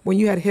 Like when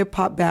you had hip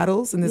hop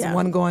battles and there's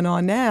one going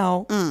on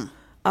now,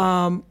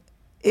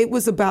 it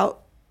was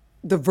about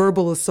the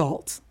verbal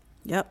assault.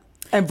 Yep.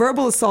 And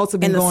verbal assaults have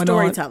been going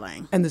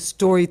storytelling. on. And the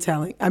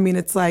storytelling. I mean,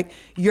 it's like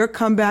your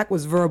comeback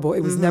was verbal.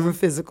 It was never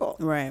physical.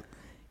 Right.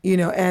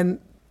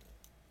 And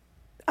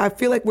I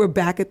feel like we're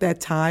back at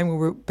that time when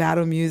we're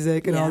battle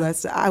music and all that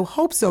stuff. I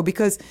hope so,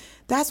 because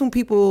that's when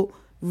people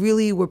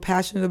really were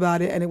passionate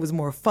about it and it was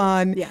more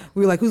fun. Yeah.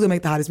 We were like, who's gonna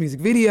make the hottest music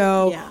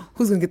video? Yeah.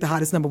 Who's gonna get the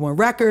hottest #1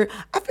 record?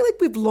 I feel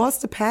like we've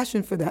lost the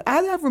passion for that.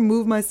 Either I've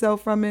removed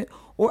myself from it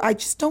or I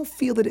just don't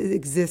feel that it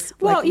exists.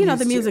 Well,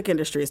 the music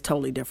industry is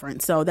totally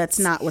different. So that's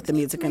not what the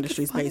music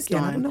industry is based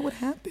on. I don't know what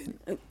happened.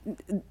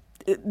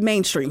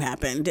 Mainstream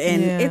happened,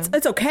 and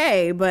it's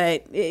okay,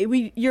 but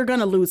you're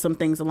gonna lose some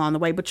things along the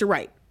way. But you're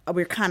right.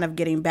 We're kind of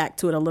getting back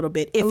to it a little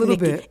bit.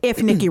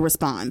 If Nikki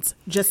responds,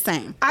 just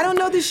saying. I don't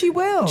know that she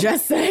will.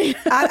 Just saying.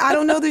 I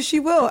don't know that she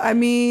will. I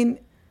mean,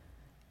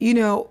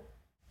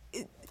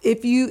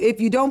 if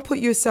you don't put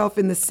yourself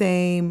in the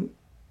same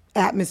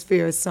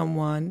atmosphere as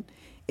someone,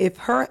 if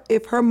her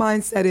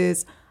mindset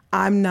is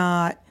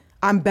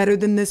I'm better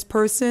than this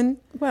person,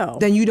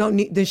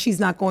 then she's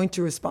not going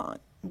to respond.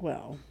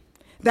 Well,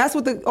 that's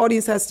what the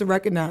audience has to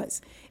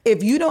recognize.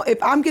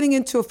 If I'm getting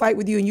into a fight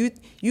with you and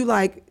you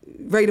like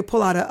ready to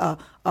pull out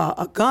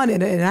a gun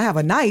and I have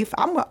a knife,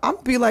 I'm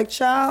be like,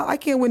 child, I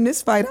can't win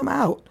this fight. I'm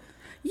out.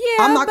 Yeah,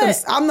 I'm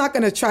not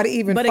gonna try to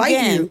even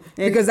fight you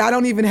because I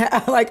don't even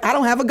have I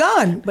don't have a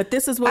gun. But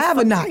this is what I have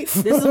a knife.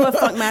 This is what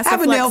Funkmaster Flex I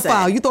have a nail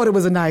file. You thought it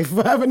was a knife.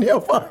 I have a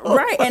nail file.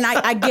 Right, and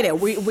I get it.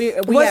 We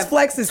What's have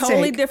Flex's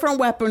totally take? different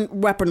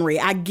weaponry.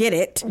 I get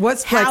it.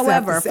 What's Flex have to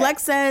However, say?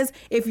 Flex says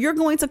if you're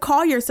going to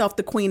call yourself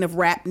the queen of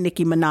rap,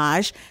 Nicki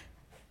Minaj,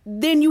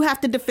 then you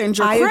have to defend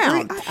your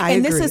crown. I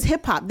and agree. This is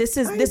hip hop. This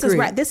is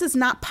rap. This is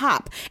not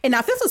pop. And now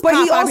if this was But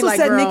pop, he I'd also be like,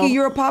 said, girl, Nikki,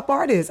 you're a pop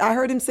artist. I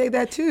heard him say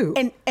that too.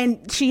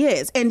 And she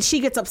is. And she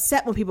gets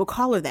upset when people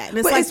call her that. And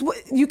it's but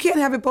you can't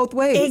have it both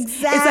ways.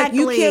 Exactly. It's like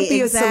you can't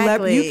be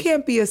exactly. You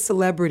can't be a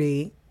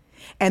celebrity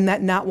and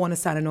not want to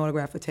sign an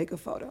autograph or take a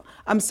photo.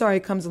 I'm sorry,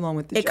 it comes along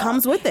with the job. It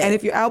comes with it. And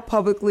if you're out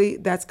publicly,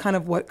 that's kind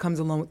of what comes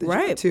along with the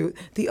Right. job too.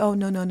 No,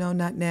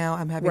 not now.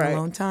 I'm having Right.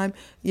 alone time.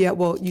 Yeah,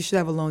 well, you should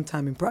have alone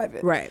time in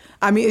private. Right.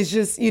 I mean, it's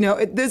just,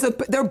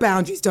 there are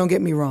boundaries, don't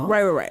get me wrong.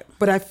 Right.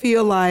 But I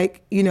feel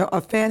like,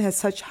 a fan has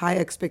such high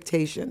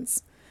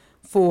expectations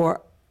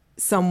for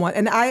someone.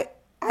 And I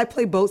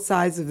play both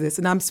sides of this,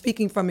 and I'm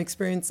speaking from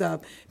experience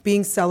of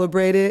being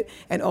celebrated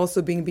and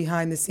also being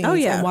behind the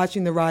scenes and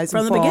watching the rise and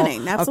From the fall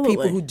beginning, of absolutely.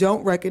 people who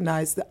don't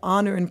recognize the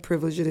honor and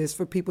privilege it is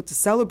for people to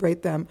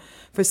celebrate them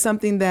for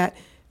something that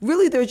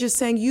really they're just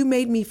saying, you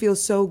made me feel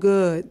so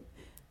good.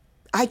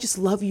 I just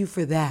love you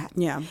for that.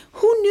 Yeah.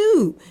 Who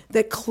knew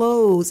that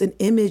clothes and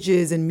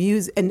images and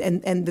music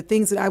and the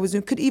things that I was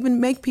doing could even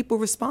make people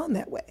respond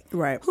that way?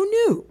 Right. Who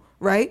knew,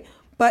 right?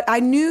 But I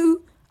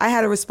knew I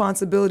had a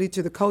responsibility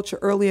to the culture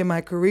early in my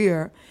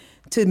career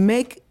to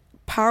make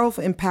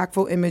powerful,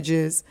 impactful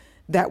images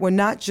that were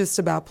not just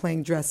about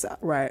playing dress up.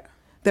 Right.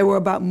 That were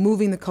about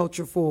moving the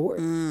culture forward.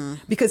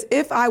 Because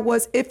if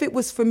it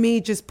was for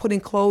me just putting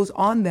clothes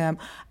on them,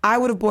 I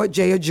would have bought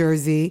Jay a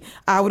jersey.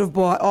 I would have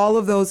bought all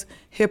of those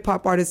hip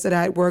hop artists that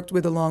I had worked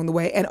with along the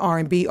way, and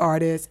R&B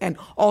artists, and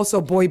also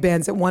boy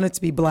bands that wanted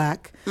to be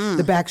black,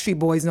 the Backstreet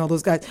Boys and all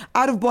those guys.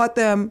 I'd have bought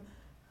them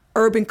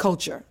urban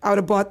culture. I would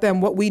have bought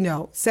them what we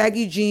know,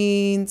 saggy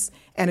jeans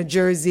and a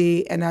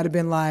jersey, and I'd have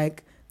been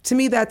like, to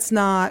me, that's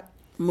not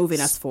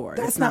moving us forward.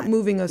 That's not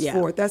moving us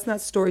forward. That's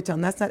not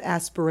storytelling. That's not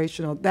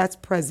aspirational. That's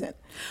present.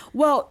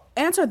 Well,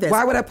 answer this.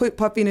 Why would I put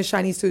Puffy in a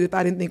shiny suit if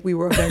I didn't think we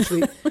were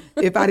eventually,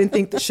 if I didn't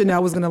think that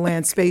Chanel was going to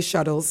land space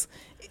shuttles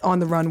on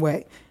the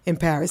runway in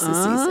Paris this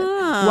season?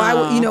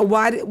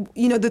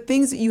 The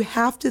things that you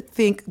have to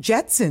think,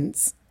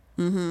 Jetsons.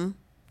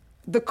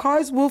 The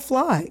cars will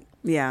fly.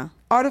 Yeah.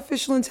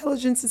 Artificial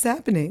intelligence is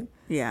happening.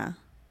 Yeah.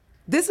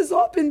 This has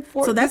all been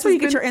for. So that's where you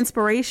get your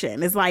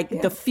inspiration. It's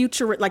like the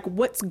future, like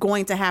what's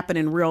going to happen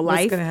in real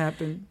life. What's going to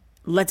happen?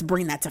 Let's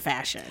bring that to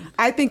fashion.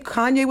 I think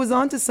Kanye was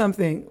onto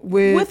something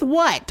with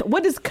what?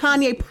 What is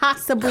Kanye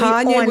possibly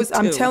onto?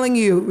 I'm telling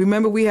you,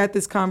 remember we had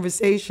this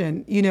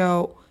conversation,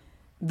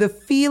 the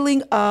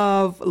feeling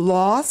of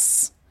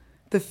loss,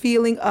 the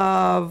feeling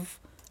of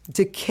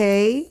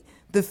decay,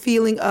 the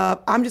feeling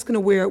of I'm just going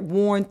to wear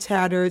worn,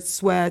 tattered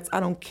sweats.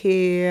 I don't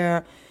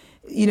care.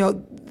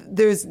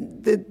 There's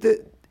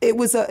it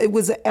was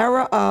an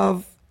era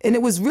of, and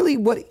it was really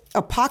what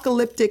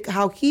apocalyptic,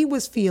 how he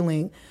was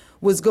feeling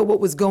what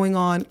was going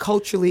on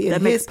culturally.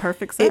 That makes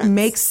perfect sense. It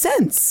makes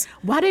sense.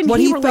 Why didn't what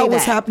he felt relay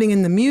was that? happening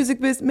in the music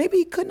business? Maybe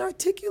he couldn't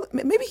articulate.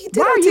 Maybe he did.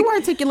 Why are you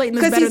articulating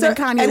this better than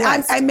Kanye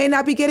West? I may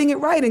not be getting it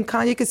right, and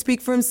Kanye could speak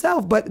for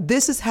himself. But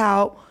this is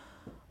how,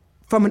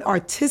 from an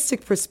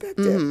artistic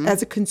perspective,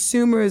 as a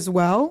consumer as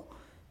well,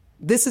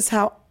 this is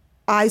how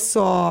I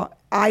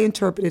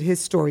interpreted his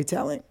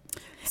storytelling.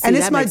 And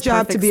it's my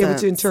job to be able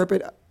to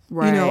interpret,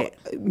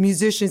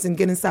 musicians and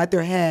get inside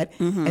their head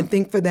and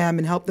think for them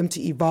and help them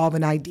to evolve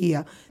an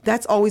idea.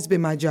 That's always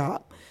been my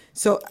job.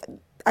 So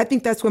I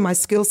think that's where my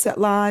skill set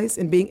lies,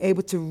 in being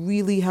able to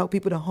really help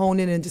people to hone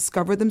in and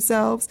discover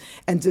themselves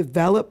and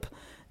develop,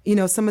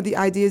 some of the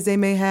ideas they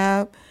may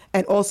have,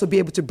 and also be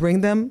able to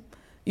bring them,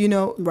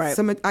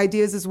 some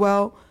ideas as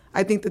well.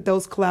 I think that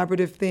those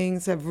collaborative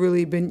things have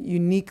really been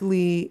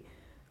uniquely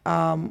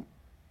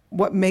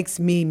what makes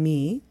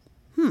me.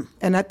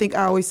 And I think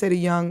I always say to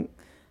young,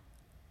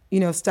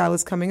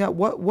 stylists coming up,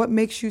 what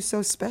makes you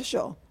so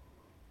special?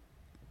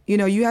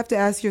 You have to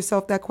ask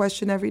yourself that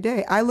question every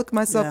day. I look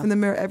myself in the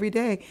mirror every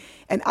day,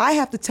 and I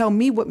have to tell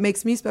me what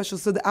makes me special,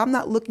 so that I'm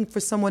not looking for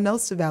someone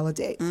else to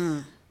validate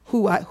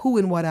who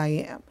and what I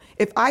am.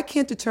 If I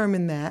can't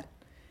determine that,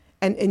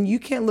 and you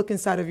can't look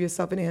inside of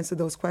yourself and answer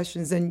those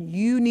questions, then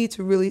you need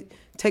to really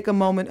take a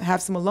moment,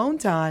 have some alone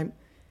time,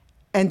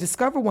 and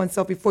discover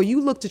oneself before you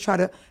look to try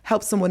to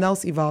help someone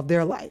else evolve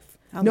their life.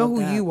 Know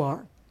who you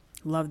are.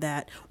 Love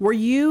that. Were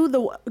you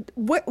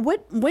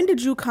when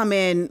did you come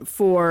in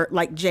for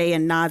like Jay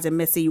and Nas and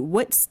Missy?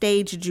 What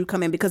stage did you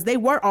come in? Because they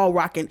were all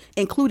rocking,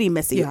 including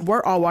Missy,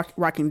 were all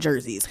rocking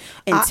jerseys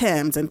and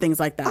Timbs and things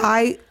like that.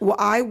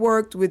 I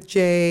worked with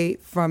Jay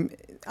from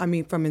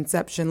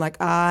inception.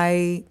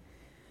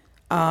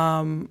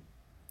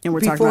 And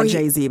we're talking about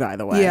Jay-Z, by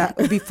the way. Yeah,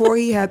 before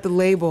he had the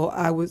label,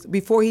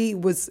 before he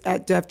was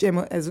at Def Jam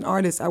as an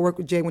artist, I worked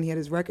with Jay when he had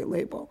his record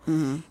label.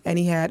 And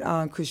he had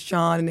Chris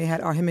John, and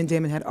him and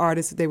Damon had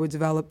artists that they were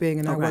developing,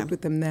 and I worked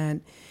with them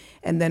then.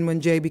 And then when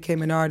Jay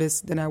became an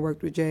artist, then I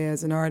worked with Jay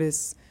as an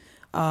artist.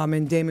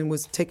 And Damon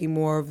was taking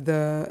more of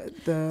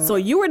the. So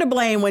you were to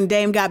blame when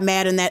Dame got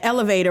mad in that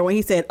elevator when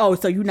he said, "Oh,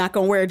 so you're not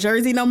gonna wear a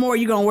jersey no more?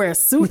 You're gonna wear a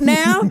suit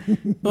now?"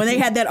 When they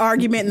had that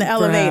argument in the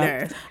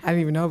elevator. I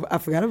didn't even know. I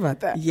forgot about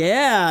that.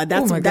 Yeah,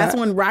 that's when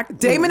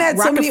Damon had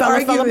so many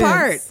Rockefeller fell arguments.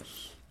 apart.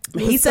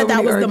 He said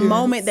that was arguments. the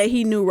moment that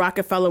he knew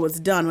Rockefeller was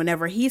done.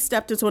 Whenever he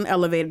stepped into an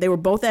elevator, they were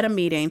both at a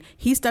meeting.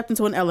 He stepped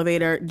into an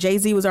elevator.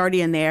 Jay-Z was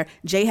already in there.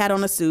 Jay had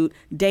on a suit.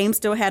 Dame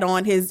still had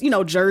on his,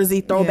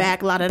 jersey,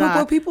 throwback, la da da. But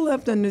what people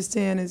have to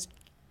understand is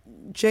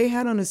Jay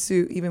had on a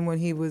suit even when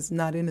he was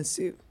not in a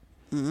suit.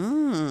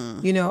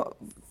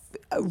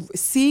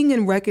 Seeing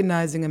and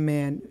recognizing a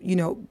man,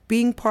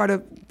 being part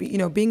of,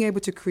 being able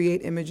to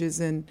create images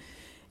and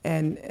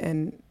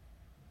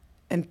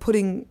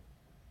putting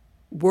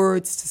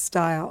words to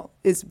style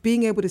is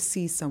being able to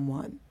see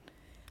someone.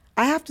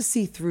 I have to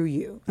see through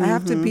you. I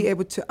have to be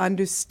able to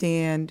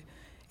understand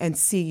and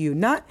see you,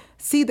 not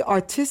see the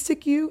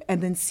artistic you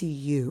and then see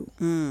you.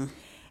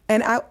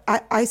 And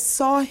I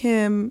saw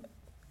him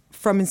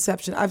from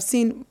inception. I've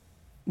seen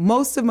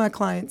most of my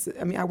clients.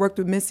 I worked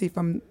with Missy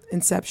from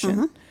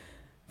inception.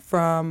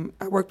 I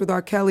worked with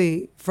R.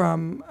 Kelly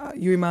from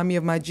You Remind Me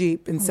of My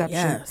Jeep, inception.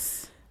 Oh, yes.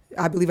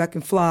 I Believe I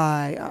Can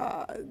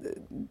Fly,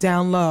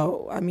 Down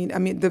Low.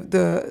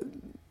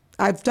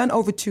 I've done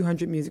over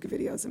 200 music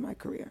videos in my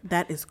career.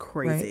 That is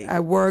crazy. Right?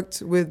 I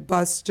worked with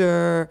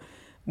Buster,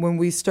 when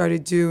we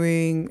started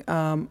doing,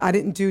 I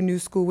didn't do New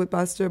School with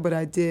Buster, but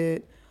I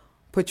did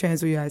Put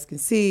Trans Where Your Eyes Can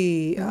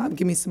See,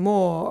 Give Me Some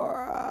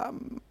More,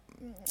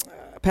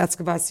 Pat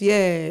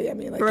Cavassier. I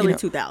mean, like early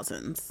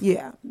 2000s.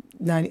 Yeah,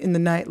 in the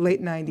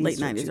late 90s. Late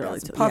 90s, early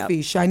 2000s. Puffy,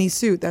 yep. Shiny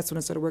Suit. That's when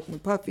I started working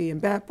with Puffy and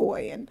Bat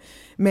Boy and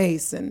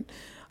Mace and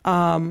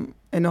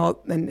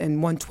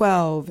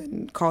 112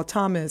 and Carl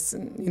Thomas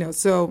and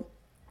so.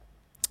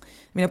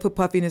 I mean, I put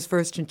Puffy in his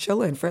first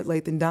chinchilla and Fred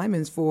Lathan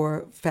Diamonds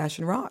for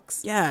Fashion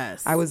Rocks.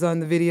 Yes. I was on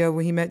the video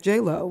when he met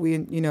J-Lo. We,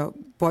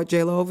 brought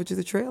J-Lo over to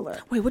the trailer.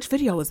 Wait, which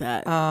video was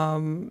that?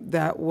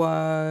 That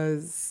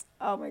was,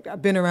 oh my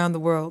God, Been Around the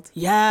World.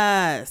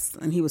 Yes.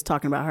 And he was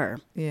talking about her.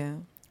 Yeah.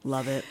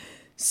 Love it.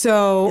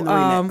 So, in the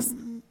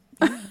remix.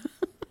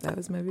 That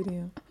was my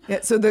video. Yeah.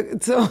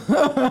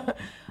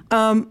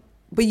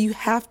 But you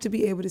have to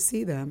be able to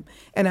see them.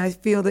 And I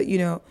feel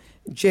that,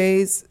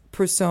 Jay's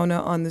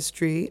persona on the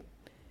street,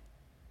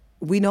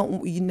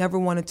 you never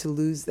wanted to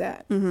lose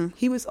that. Mm-hmm.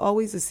 He was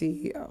always a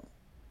CEO.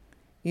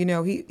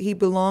 He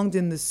belonged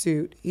in the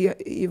suit.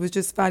 He was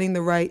just finding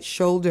the right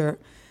shoulder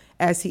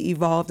as he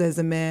evolved as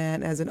a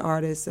man, as an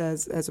artist,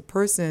 as a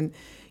person.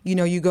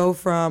 You go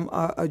from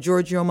a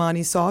Giorgio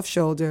Armani soft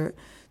shoulder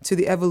to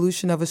the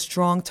evolution of a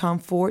strong Tom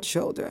Ford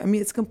shoulder. I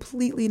mean, it's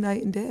completely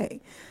night and day.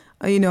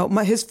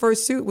 His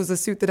first suit was a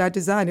suit that I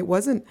designed. It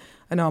wasn't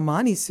an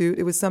Armani suit.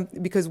 It was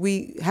something because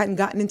we hadn't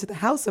gotten into the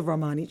house of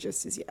Armani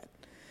just as yet.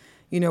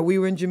 We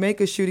were in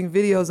Jamaica shooting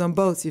videos on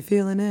boats. You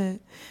feeling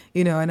it?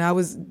 And I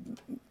was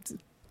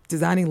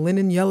designing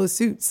linen yellow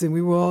suits, and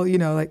we were all,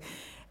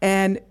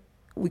 and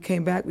we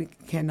came back. We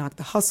can't knock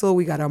the hustle.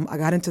 I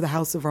got into the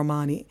house of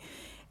Armani,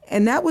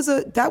 and that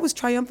was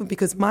triumphant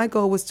because my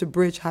goal was to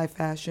bridge high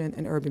fashion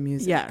and urban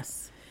music.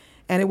 Yes,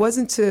 and it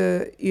wasn't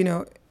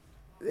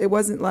it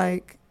wasn't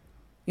like,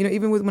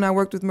 even when I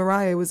worked with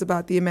Mariah, it was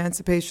about the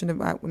emancipation of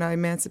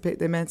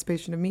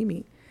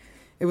Mimi.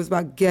 It was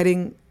about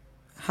getting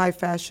high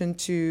fashion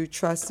to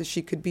trust that she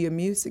could be a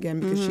muse again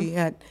because she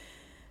had,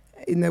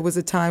 and there was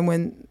a time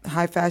when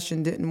high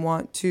fashion didn't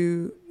want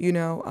to,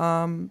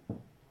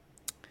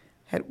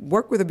 had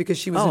worked with her because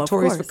she was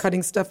notorious for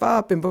cutting stuff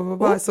up and blah, blah,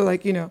 blah. Ooh. So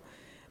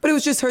but it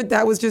was just her,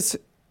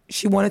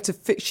 she wanted to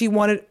fix,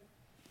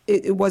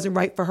 it wasn't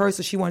right for her,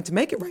 so she wanted to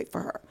make it right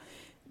for her.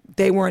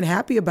 They weren't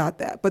happy about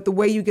that, but the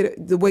way you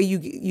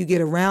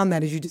get around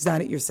that is you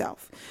design it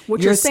yourself.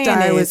 What your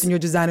stylist and your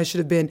designer should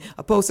have been,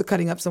 opposed to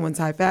cutting up someone's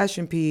high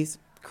fashion piece,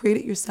 create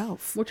it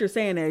yourself. What you're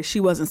saying is she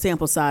wasn't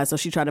sample size, so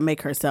she tried to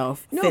make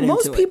herself fit into it. No,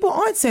 most people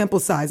aren't sample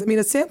size. I mean,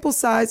 a sample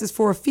size is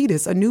for a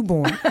fetus, a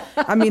newborn.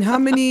 I mean, how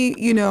many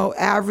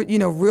average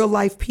real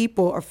life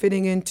people are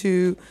fitting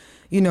into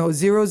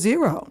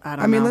 0-0?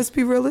 I mean, let's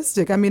be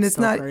realistic. I mean, it's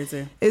so not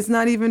crazy. It's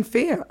not even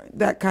fair,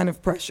 that kind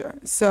of pressure.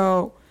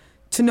 So,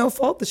 to no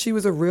fault that she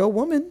was a real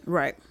woman,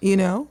 right?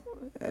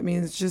 I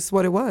mean, it's just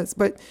what it was.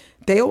 But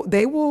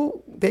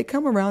they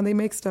come around, they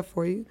make stuff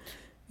for you.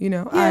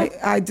 Yeah.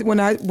 When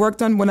I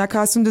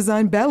costume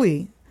designed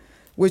Belly,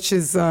 which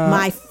is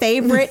my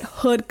favorite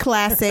hood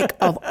classic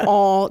of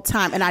all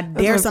time, and I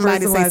dare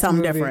somebody to say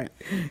something different.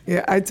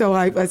 Yeah, I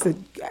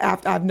said,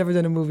 I've never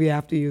done a movie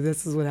after you.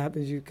 This is what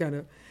happens. You kind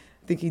of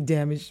think he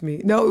damaged me.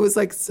 No, it was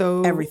like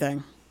so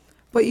everything.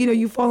 But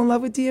you fall in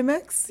love with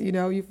DMX.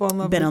 You fall in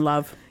love. In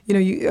love.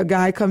 A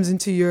guy comes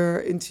into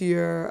your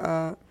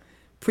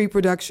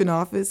pre-production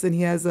office and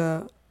he has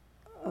a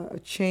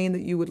chain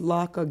that you would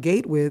lock a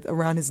gate with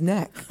around his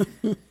neck,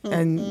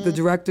 and the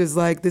director's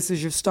like, "This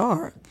is your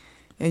star,"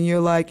 and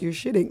you're like, "You're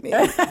shitting me."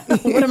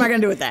 What am I gonna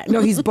do with that? No,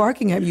 he's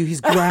barking at you.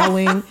 He's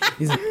growling.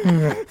 He's like,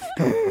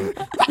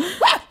 and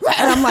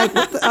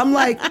I'm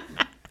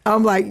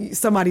like,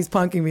 somebody's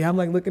punking me. I'm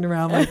like looking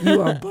around, like,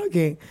 you are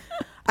bugging.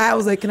 I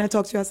was like, "Can I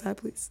talk to you outside,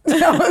 please?"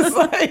 I was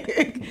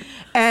like,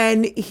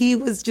 and he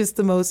was just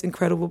the most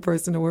incredible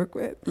person to work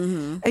with.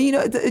 Mm-hmm.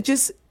 And it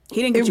just.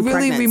 He didn't get you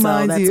really pregnant,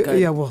 reminds so that's you. Good.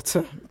 Yeah, well,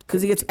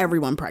 because he gets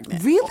everyone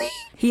pregnant. Really?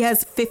 He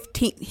has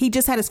 15. He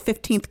just had his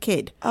 15th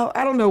kid. Oh,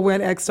 I don't know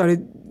when X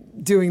started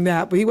doing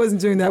that, but he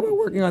wasn't doing that. We're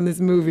working on this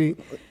movie.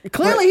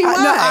 Clearly, he was.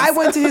 I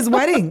went to his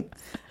wedding.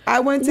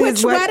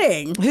 Which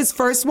wedding? His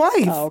first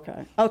wife. Oh,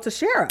 okay. Oh,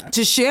 Tashera.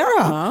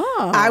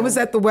 Oh. I was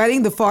at the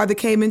wedding. The father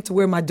came into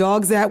where my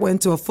dog's at,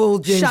 went to a full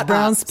James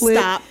Brown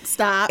split.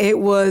 Stop. It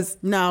was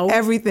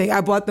everything.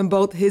 I bought them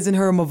both his and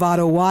her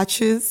Movado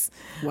watches.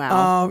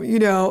 Wow.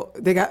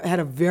 They had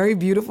a very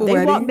beautiful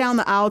wedding. They walked down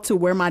the aisle to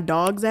where my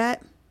dog's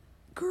at?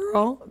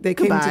 Girl, they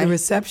came into the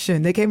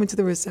reception. They came into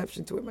the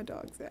reception to where my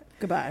dog's at.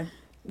 Goodbye.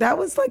 That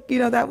was like,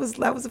 that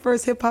was the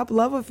first hip hop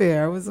love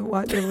affair. It was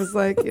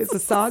like, it's a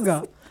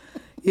saga.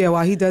 Yeah,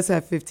 well, he does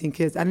have 15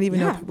 kids. I didn't even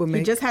know people make.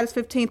 He just had his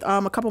 15th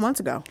a couple months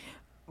ago.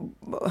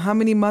 How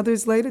many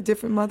mothers later?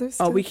 Different mothers?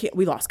 Oh, we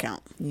lost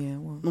count. Yeah,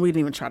 well. We didn't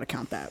even try to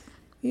count that.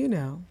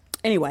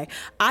 Anyway,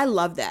 I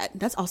love that.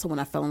 That's also when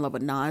I fell in love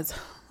with Nas,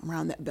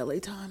 around that Belly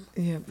time.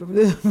 Yeah,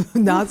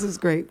 Nas was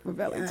great for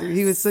Belly too.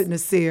 He was sitting a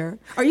seer.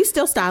 Are you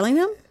still styling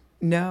him?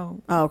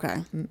 No. Oh, okay.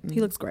 Mm-mm. He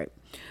looks great.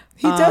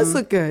 He does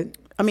look good.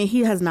 I mean,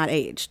 he has not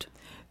aged.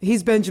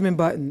 He's Benjamin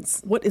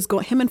Buttons. What is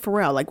going? Him and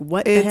Pharrell. Like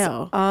what the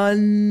hell?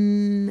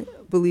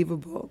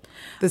 Unbelievable.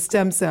 The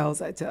stem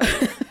cells, I tell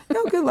you.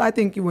 No, good. I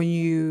think when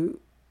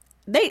you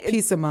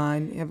peace of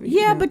mind.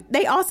 But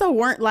they also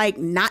weren't like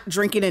not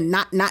drinking and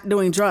not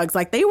doing drugs.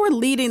 Like they were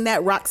leading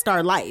that rock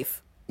star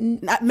life.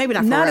 Maybe not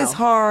Pharrell. Not as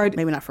hard.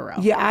 Maybe not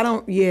Pharrell. Yeah, I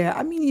don't. Yeah,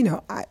 I mean,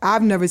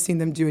 I've never seen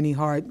them do any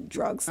hard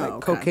drugs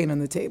like cocaine on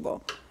the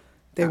table.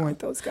 They weren't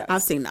those guys.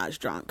 I've seen Nas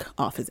drunk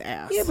off his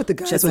ass. Yeah, but the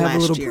guys will have a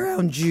little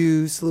brown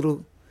juice, a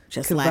little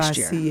last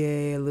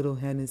year. A little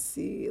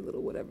Hennessy, a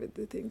little whatever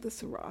the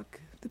Ciroc,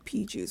 the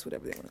pea juice,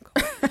 whatever they want to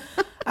call it.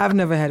 I've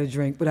never had a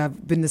drink, but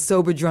I've been the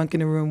sober drunk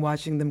in a room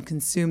watching them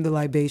consume the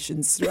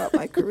libations throughout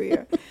my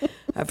career.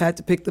 I've had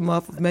to pick them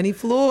off of many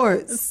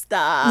floors.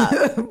 Stop.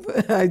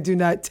 I do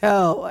not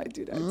tell.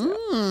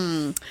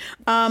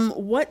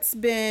 What's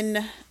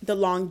been the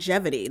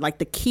longevity, like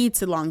the key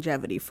to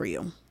longevity for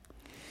you?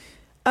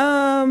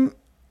 Knowing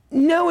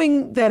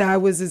that I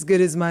was as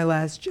good as my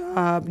last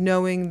job,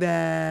 knowing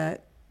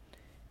that,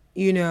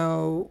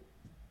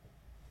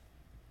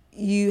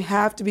 you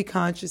have to be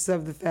conscious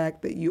of the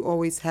fact that you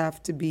always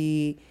have to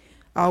be,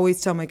 I always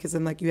tell my kids,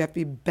 I'm like, you have to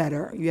be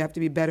better. You have to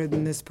be better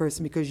than this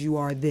person because you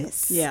are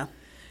this. Yeah.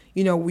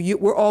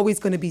 We're always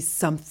going to be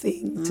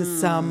something to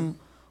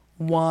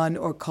someone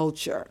or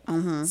culture.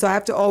 Mm-hmm. So I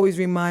have to always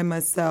remind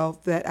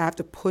myself that I have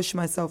to push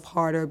myself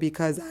harder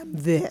because I'm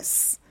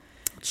this.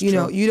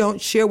 You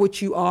don't share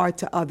what you are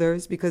to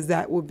others because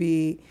that will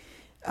be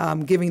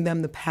giving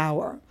them the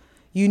power.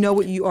 You know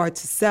what you are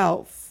to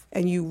self.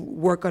 And you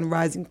work on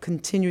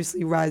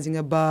continuously rising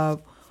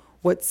above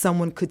what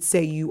someone could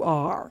say you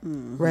are,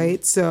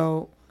 right?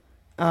 So,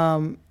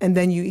 and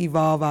then you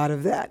evolve out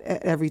of that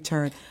at every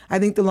turn. I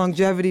think the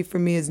longevity for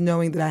me is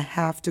knowing that I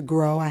have to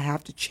grow, I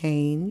have to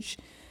change,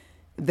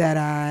 that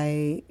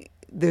I'm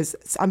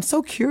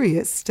so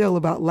curious still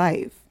about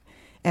life.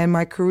 And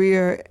my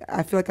career,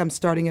 I feel like I'm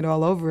starting it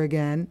all over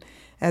again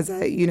as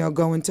I,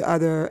 go into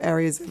other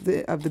areas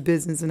of the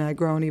business and I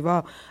grow and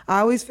evolve. I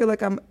always felt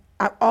like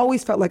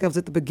I was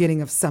at the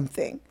beginning of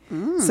something.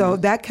 So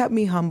that kept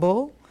me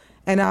humble.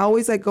 And I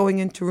always like going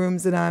into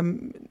rooms that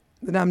I'm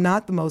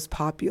not the most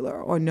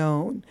popular or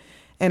known.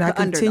 And I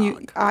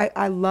continue.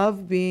 I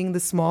love being the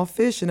small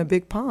fish in a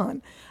big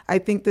pond. I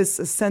think there's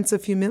a sense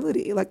of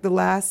humility. Like the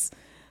last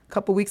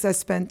couple weeks I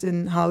spent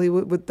in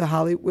Hollywood with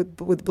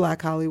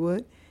Black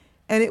Hollywood.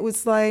 And it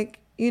was like,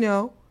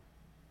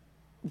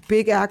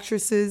 big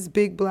actresses,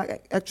 big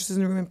Black actresses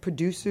in the room,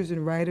 producers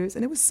and writers.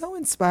 And it was so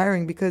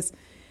inspiring because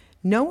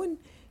no one,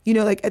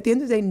 at the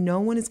end of the day, no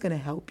one is going to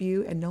help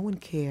you and no one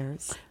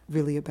cares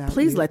really about you.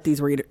 Please let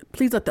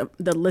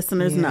the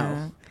listeners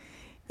know.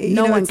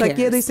 No one cares.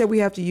 Like, they said we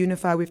have to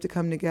unify, we have to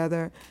come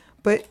together.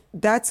 But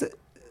that's a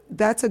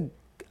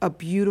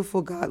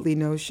beautiful, godly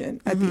notion.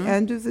 Mm-hmm. At the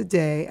end of the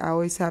day, I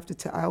always tell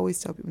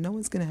people, no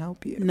one's going to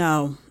help you.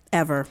 No,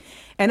 ever.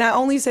 And I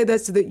only say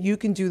that so that you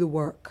can do the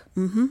work.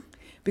 Mm-hmm.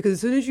 Because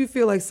as soon as you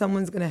feel like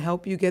someone's going to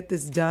help you get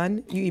this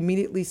done, you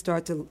immediately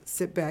start to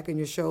sit back and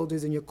your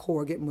shoulders and your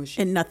core get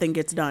mushy. And nothing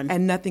gets done.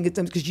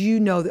 Because you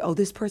know that,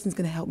 this person's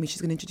going to help me. She's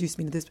going to introduce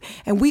me to this.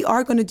 And we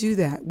are going to do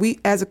that.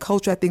 We, as a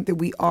culture, I think that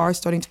we are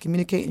starting to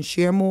communicate and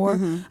share more.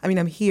 Mm-hmm. I mean,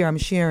 I'm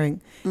sharing.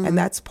 Mm-hmm. And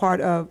that's part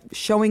of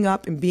showing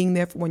up and being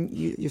there for when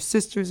your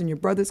sisters and your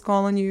brothers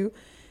call on you.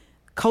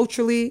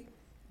 Culturally,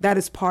 that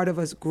is part of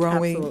us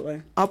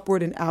growing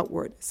upward and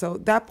outward. So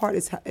that part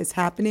is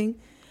happening.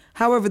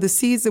 However, the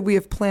seeds that we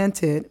have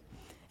planted,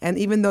 and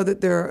even though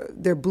that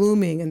they're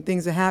blooming and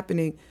things are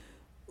happening,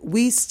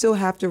 we still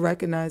have to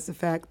recognize the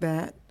fact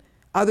that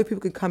other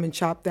people can come and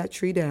chop that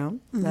tree down.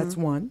 Mm-hmm. That's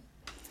one,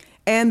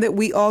 and that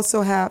we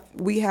also have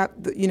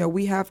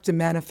to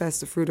manifest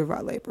the fruit of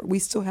our labor. We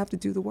still have to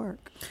do the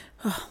work.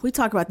 We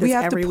talk about this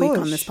every week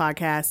on this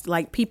podcast.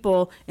 Like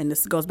people, and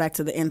this goes back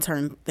to the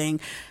intern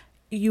thing.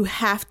 You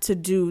have to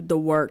do the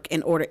work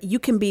in order. You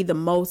can be the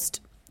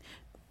most.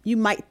 You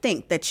might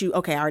think that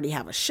I already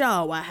have a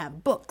show, I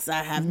have books,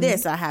 I have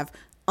this, I have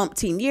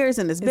umpteen years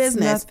in this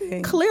business.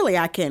 Nothing. Clearly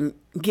I can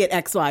get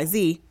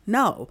XYZ.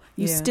 No,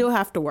 you still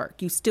have to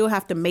work. You still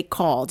have to make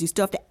calls. You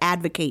still have to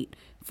advocate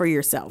for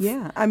yourself.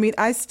 Yeah. I mean,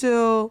 I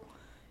still,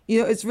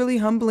 it's really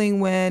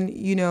humbling when,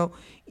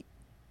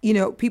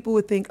 people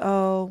would think,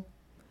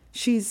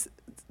 she's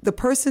the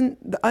person,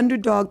 the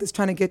underdog that's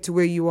trying to get to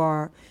where you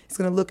are is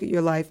going to look at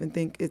your life and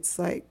think it's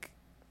like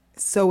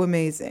so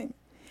amazing.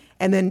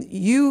 And then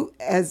you,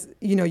 as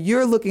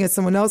you're looking at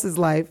someone else's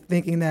life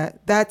thinking that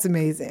that's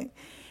amazing.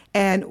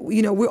 And,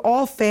 we're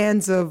all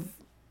fans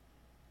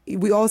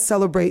we all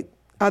celebrate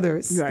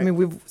others. Right. I mean,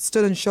 we've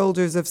stood on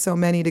shoulders of so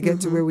many to get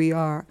to where we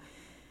are.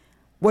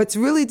 What's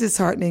really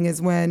disheartening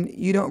is when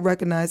you don't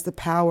recognize the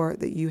power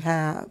that you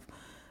have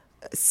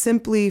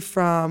simply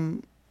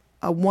from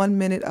a 1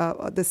 minute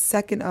of the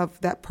second of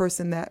that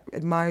person that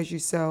admires you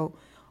so,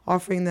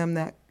 offering them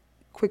that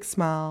quick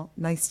smile,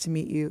 nice to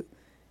meet you.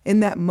 In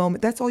that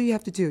moment, that's all you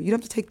have to do. You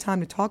don't have to take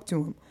time to talk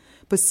to them.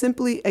 But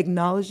simply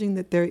acknowledging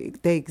that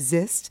they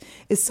exist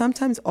is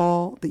sometimes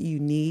all that you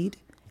need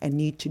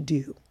to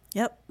do.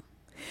 Yep.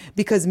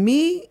 Because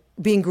me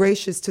being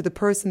gracious to the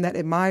person that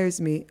admires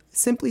me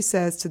simply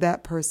says to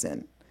that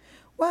person,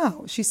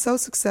 wow, she's so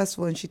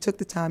successful and she took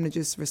the time to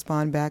just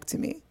respond back to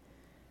me.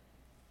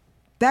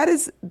 That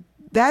is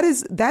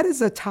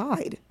a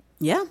tide.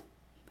 Yeah.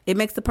 It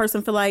makes the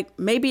person feel like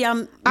maybe I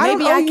can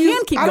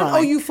keep going. I don't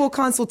owe you full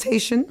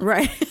consultation.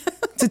 Right.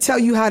 To tell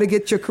you how to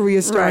get your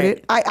career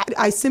started. Right.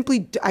 I simply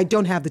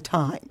don't have the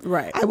time.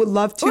 Right. I would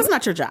love to. Well, it's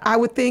not your job. I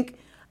would think,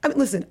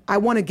 listen, I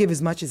want to give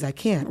as much as I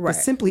can, right. but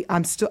simply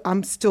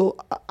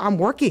I'm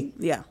working.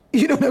 Yeah.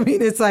 You know what I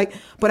mean? It's like,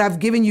 but I've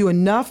given you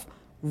enough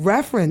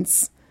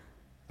reference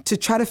to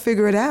try to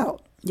figure it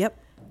out. Yep.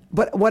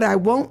 But what I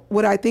won't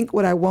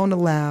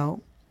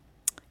allow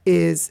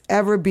is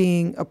ever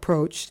being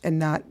approached and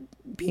not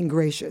being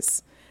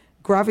gracious.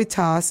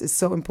 Gravitas is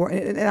so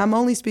important. And I'm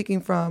only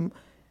speaking from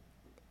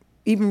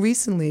even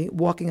recently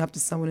walking up to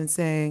someone and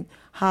saying,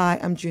 hi,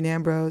 I'm June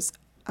Ambrose.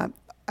 I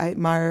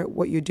admire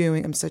what you're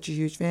doing. I'm such a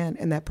huge fan.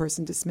 And that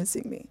person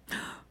dismissing me.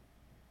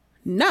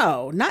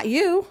 No, not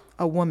you.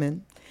 A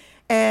woman.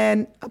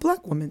 And a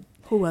black woman.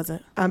 Who was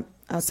it?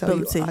 I'll tell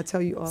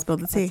you off. Spill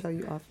the tea. I'll tell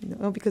you off.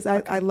 No, because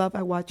I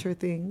watch her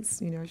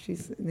things.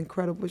 She's an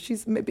incredible.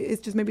 Maybe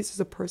it's just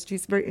a person.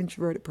 She's a very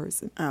introverted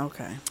person. Oh,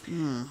 okay.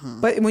 Mm-hmm.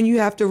 But when you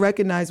have to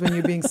recognize when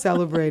you're being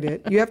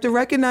celebrated, you have to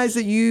recognize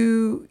that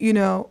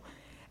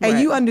and right.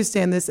 You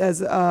understand this as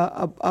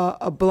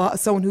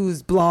someone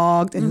who's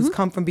blogged and who's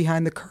come from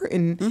behind the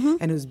curtain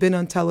and who's been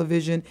on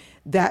television.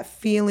 That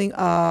feeling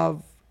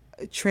of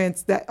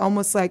that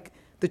almost like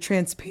the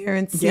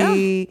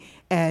transparency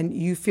and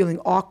you feeling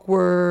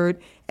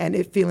awkward and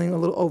it feeling a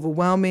little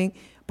overwhelming.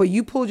 But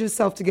you pulled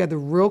yourself together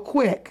real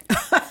quick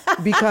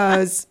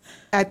because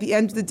at the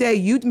end of the day,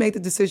 you'd make the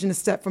decision to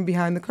step from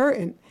behind the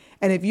curtain.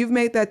 And if you've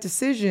made that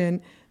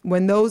decision,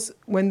 when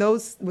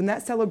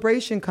that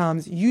celebration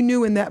comes, you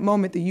knew in that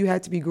moment that you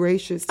had to be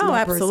gracious to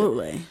that person.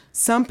 Absolutely.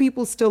 Some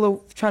people still are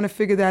trying to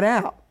figure that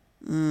out.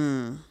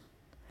 And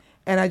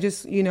I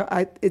just,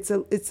 I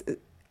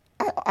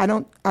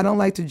don't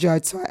like to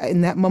judge. So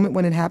in that moment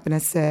when it happened, I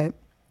said,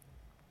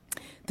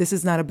 this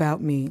is not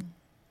about me.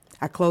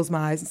 I closed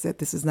my eyes and said,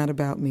 this is not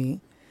about me.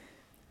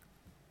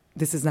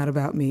 This is not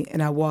about me.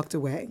 And I walked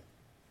away.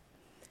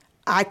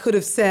 I could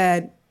have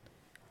said,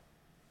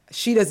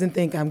 she doesn't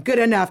think I'm good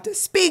enough to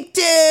speak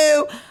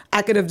to.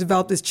 I could have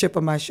developed this chip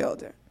on my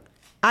shoulder.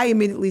 I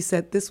immediately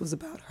said this was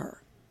about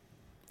her.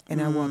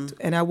 And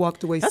I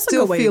walked away. That's a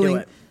good way to do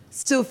it.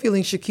 Still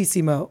feeling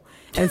shakissimo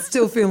and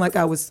still feeling like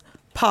I was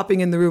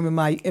popping in the room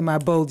in my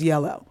bold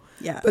yellow.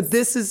 Yeah. But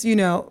this is,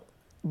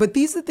 but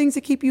these are things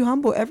that keep you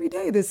humble. Every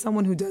day there's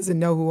someone who doesn't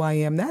know who I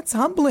am. That's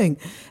humbling.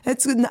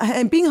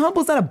 And being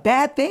humble is not a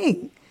bad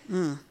thing.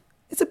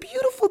 It's a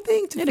beautiful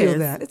thing to feel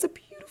that. It's a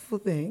beautiful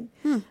thing.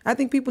 I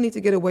think people need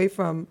to get away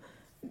from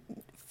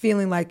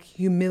feeling like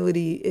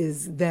humility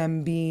is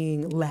them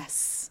being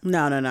less.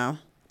 No.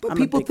 But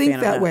people think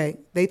that way.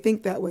 They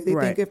think that way. They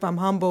think if I'm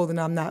humble, then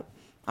I'm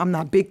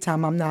not big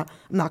time. I'm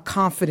not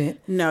confident.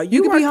 No,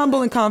 you can be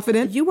humble and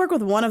confident. You work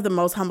with one of the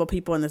most humble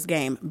people in this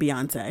game,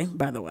 Beyonce,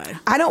 by the way.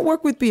 I don't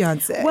work with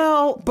Beyonce.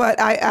 Well,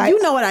 but I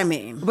you know what I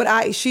mean.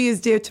 But she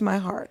is dear to my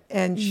heart,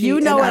 and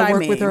I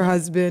work with her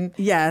husband.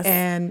 Yes,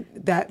 and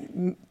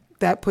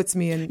that puts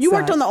me in. You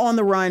worked on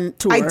the Run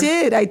tour. I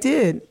did.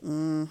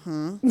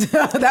 Mm-hmm.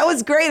 That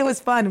was great. It was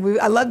fun.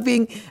 I love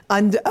being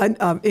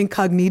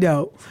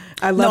incognito.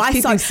 I love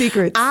keeping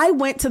secrets. I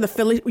went to the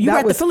Philly. You were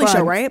at the Philly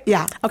show, right?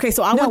 Yeah. Okay,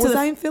 so I went to was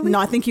I in Philly? No,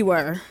 I think you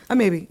were.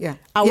 Maybe, yeah.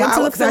 I went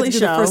to the Philly I show.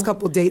 The first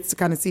couple of dates to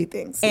kind of see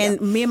things.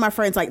 And me and my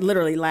friends, like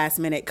literally last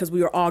minute, because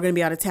we were all going to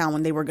be out of town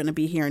when they were going to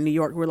be here in New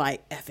York. We're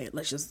like, F it,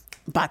 let's just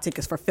buy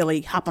tickets for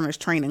Philly, hop on this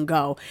train and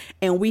go.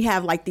 And we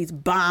have like these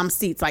bomb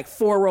seats, like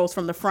 4 rows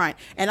from the front.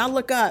 And I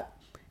look up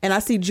and I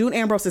see June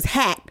Ambrose's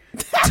hat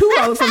 2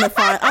 rows from the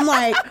front. I'm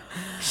like,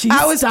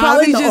 I was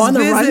probably just on the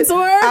Run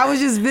tour. I was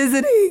just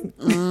visiting.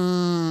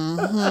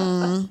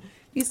 Mm-hmm.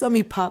 You saw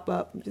me pop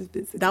up. I'm just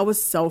visiting. That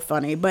was so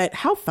funny. But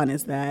how fun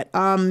is that?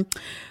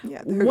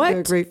 Yeah, they're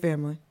a great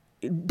family.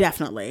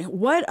 Definitely.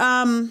 What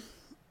have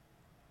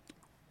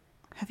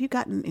you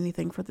gotten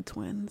anything for the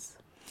twins?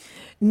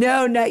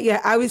 No, not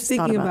yet. I was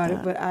thinking about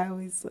it, but I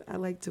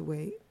like to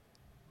wait.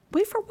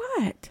 Wait for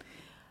what?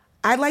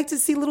 I'd like to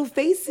see little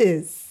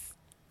faces.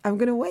 I'm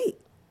gonna wait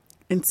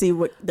and see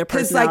what their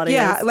personality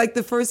is. Like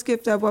the first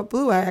gift I bought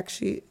Blue,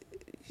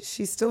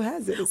 she still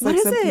has it. It's what like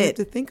is something it? you have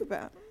to think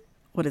about.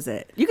 What is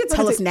it? You can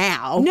tell us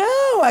now.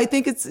 No, I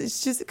think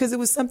it's just because it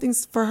was something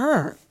for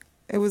her.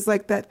 It was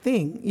like that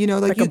thing,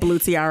 like a blue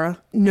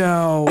tiara.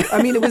 No,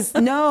 I mean it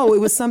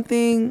was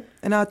something,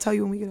 and I'll tell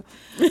you when we get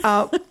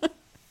up.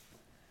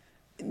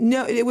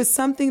 No, it was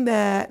something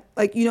that,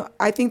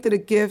 I think that a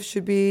gift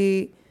should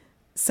be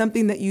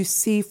something that you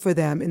see for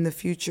them in the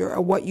future,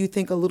 or what you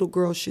think a little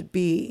girl should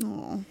be.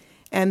 Aww.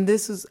 And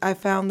I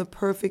found the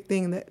perfect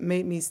thing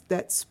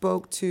that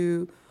spoke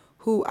to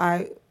who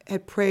I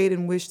had prayed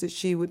and wished that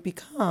she would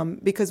become.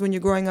 Because when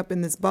you're growing up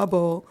in this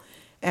bubble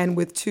and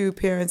with 2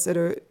 parents that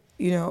are,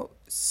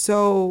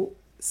 so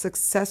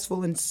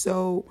successful and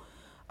so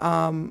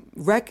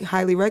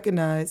highly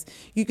recognized,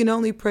 you can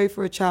only pray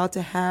for a child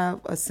to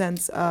have a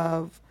sense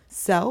of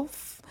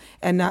self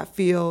and not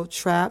feel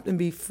trapped and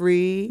be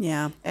free.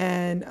 Yeah.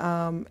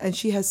 And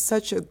she has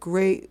such a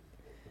great,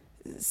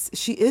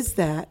 she is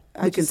that.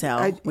 We can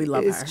tell. We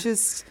love her. It's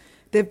just,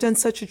 they've done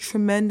such a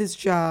tremendous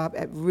job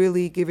at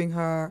really giving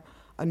her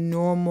a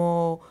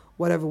normal,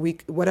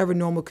 whatever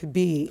normal could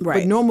be.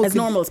 Right. But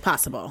normal as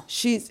possible.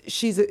 She's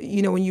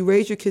when you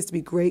raise your kids to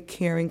be great,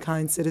 caring,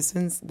 kind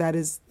citizens, that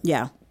is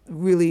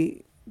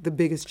really the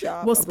biggest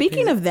job. Well,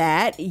 speaking of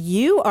that,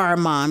 you are a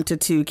mom to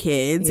 2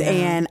 kids,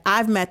 and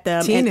I've met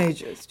them.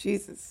 Teenagers,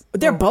 Jesus.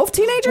 They're both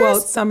teenagers? Well,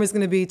 Summer's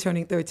going to be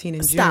turning 13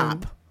 in June.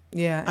 Stop.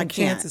 Yeah, and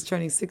Chance is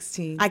turning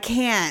 16. I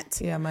can't.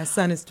 Yeah, my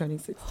son is turning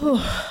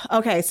 16.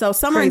 Okay, so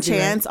Summer and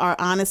Chance are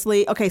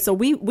honestly, so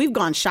we've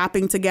gone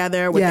shopping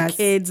together with the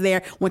kids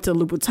there, went to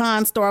the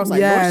Louboutin store. I was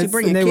like, Lord, she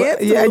bringing kids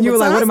to and you were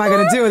like, what am I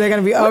going to do? Are they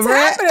going to be over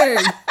What's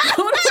happening?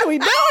 What are we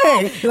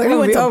doing? Like, we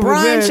went to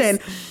brunch and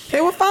they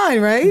were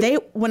fine, right?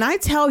 When I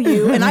tell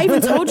you, and I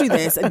even told you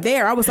this,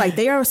 I was like,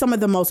 they are some of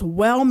the most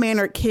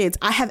well-mannered kids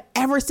I have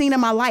ever seen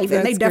in my life.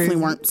 And they definitely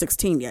weren't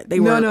 16 yet.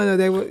 They were. No,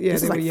 they were,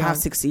 this was like young.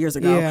 5-6 years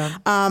ago. Yeah.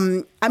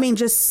 I mean,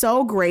 just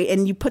so great.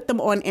 And you put them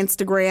on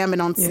Instagram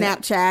and on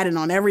Snapchat and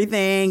on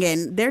everything.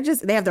 And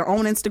they have their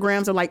own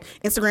Instagrams, or like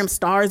Instagram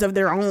stars of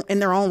their own, in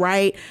their own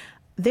right.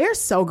 They're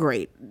so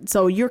great.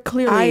 So you're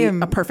clearly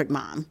a perfect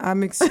mom.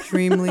 I'm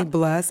extremely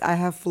blessed. I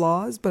have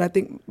flaws, but I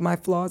think my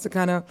flaws are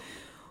kind of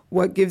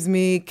what gives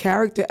me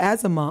character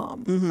as a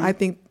mom. Mm-hmm. I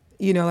think,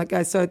 like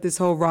I started this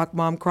whole Rock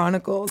Mom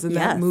Chronicles and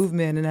that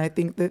movement. And I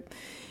think that,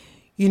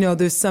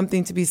 there's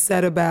something to be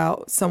said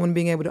about someone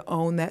being able to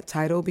own that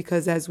title,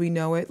 because as we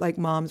know it, like,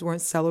 moms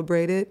weren't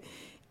celebrated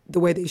the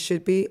way they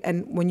should be.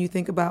 And when you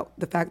think about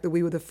the fact that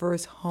we were the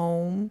first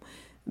home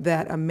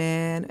that a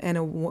man and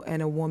a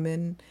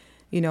woman,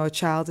 a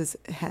child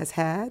has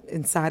had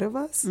inside of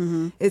us,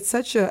 it's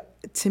such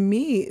to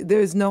me,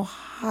 there's no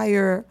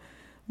higher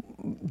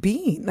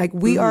being. Like,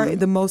 we are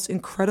the most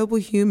incredible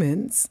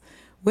humans,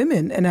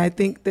 women. And I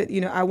think that,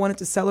 I wanted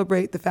to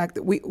celebrate the fact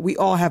that we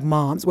all have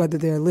moms, whether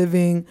they're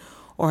living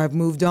or have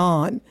moved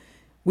on.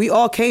 We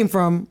all came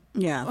from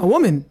a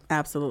woman.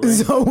 Absolutely.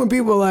 So when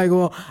people are like,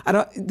 well,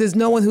 there's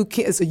no one who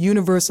can't, it's a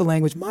universal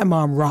language. My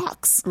mom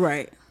rocks.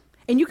 Right.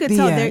 And you can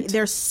tell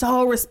they're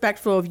so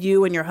respectful of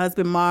you and your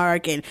husband,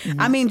 Mark. And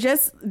I mean,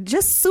 just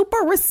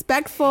super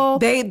respectful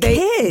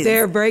kids.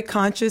 They're very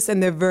conscious,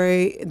 and they're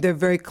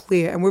very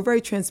clear, and we're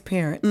very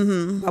transparent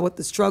about what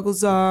the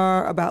struggles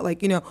are, about,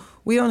 like,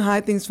 we don't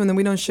hide things from them.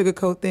 We don't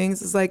sugarcoat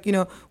things. It's like,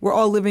 we're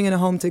all living in a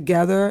home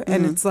together,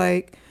 and it's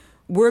like,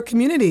 we're a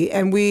community.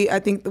 And I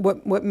think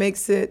what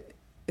makes it,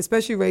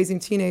 especially raising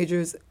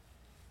teenagers,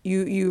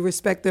 you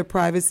respect their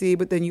privacy,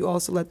 but then you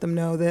also let them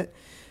know that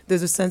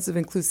there's a sense of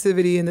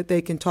inclusivity, and that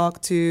they can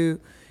talk to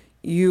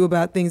you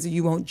about things that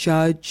you won't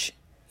judge.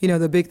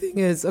 The big thing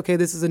is, okay,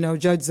 this is a no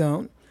judge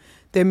zone.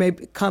 There may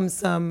be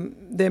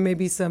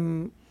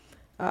some,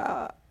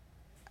 I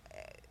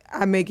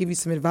may give you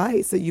some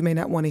advice that you may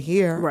not want to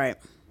hear. Right.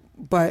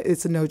 But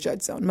it's a no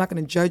judge zone. I'm not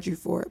going to judge you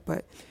for it,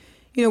 but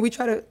we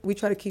try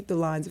to keep the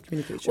lines of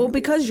communication. Well,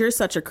 because you're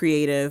such a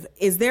creative,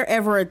 is there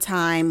ever a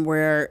time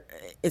where,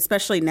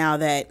 especially now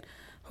that,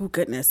 oh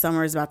goodness,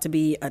 Summer is about to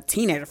be a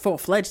teenager,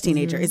 full-fledged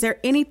teenager, is there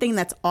anything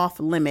that's off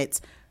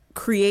limits,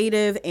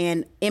 creative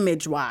and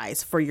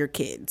image-wise, for your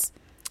kids?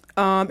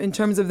 In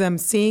terms of them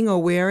seeing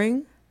or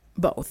wearing?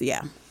 Both,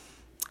 yeah.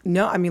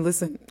 No, I mean,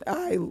 listen,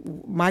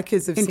 my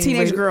kids have seen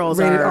teenage girls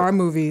rated R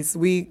movies.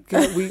 We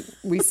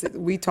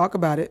talk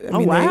about it. I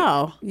mean,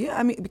 wow.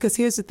 I mean, because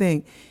here's the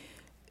thing.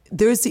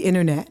 There's the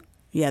internet.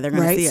 Yeah, they're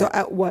going to see it. So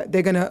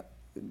they're going to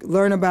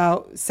learn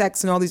about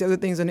sex and all these other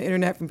things on the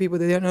internet from people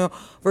that they don't know,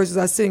 versus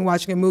us sitting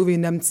watching a movie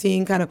and them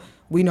seeing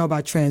we know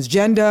about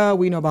transgender,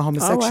 we know about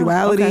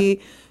homosexuality.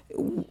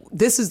 Oh, wow. Okay.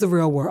 This is the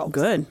real world.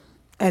 Good.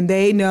 And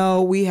they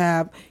know we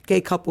have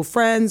gay couple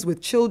friends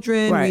with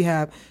children.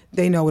 Right.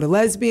 They know what a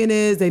lesbian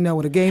is. They know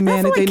what a gay man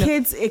is. I feel like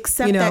kids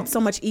accept that so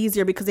much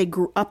easier because they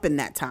grew up in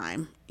that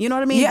time. You know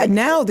what I mean? Yeah.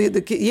 Now they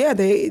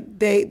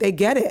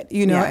get it.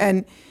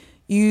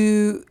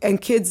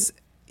 And kids,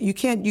 you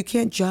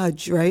can't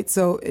judge, right?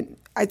 So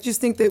I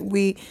just think that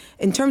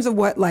in terms of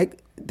what, like,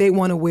 they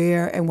want to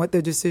wear and what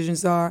their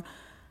decisions are,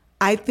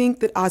 I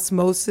think that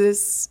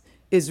osmosis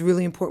is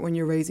really important when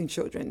you're raising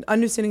children.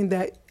 Understanding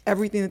that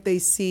everything that they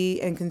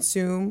see and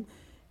consume,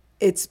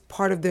 it's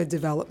part of their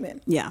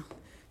development. Yeah.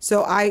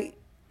 So I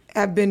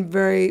have been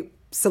very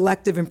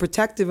selective and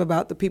protective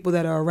about the people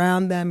that are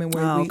around them and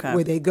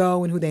where they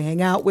go and who they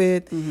hang out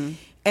with. Mm-hmm.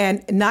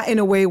 And not in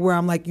a way where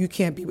I'm like, you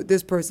can't be with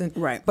this person.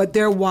 Right. But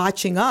they're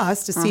watching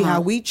us to see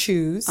how we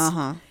choose.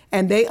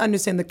 And they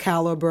understand the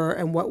caliber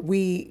and what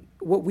we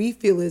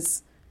feel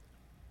is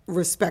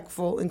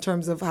respectful in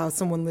terms of how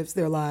someone lives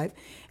their life.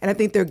 And I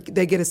think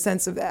they get a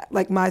sense of that.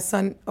 Like, my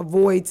son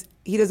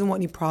he doesn't want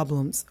any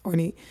problems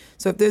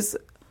so if there's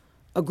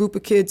a group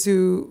of kids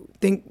who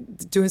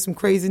think doing some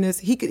craziness,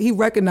 he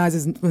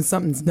recognizes when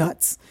something's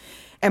nuts.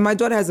 And my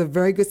daughter has a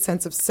very good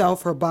sense of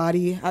self, her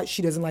body.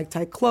 She doesn't like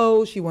tight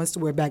clothes. She wants to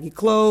wear baggy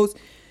clothes.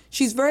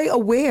 She's very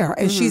aware.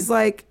 And she's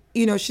like,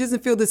 she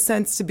doesn't feel the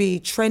sense to be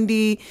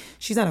trendy.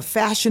 She's not a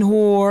fashion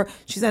whore.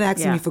 She's not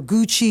asking me for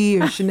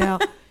Gucci or Chanel.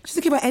 She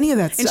doesn't care about any of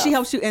that stuff. And she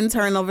helps you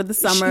intern over the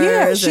summer.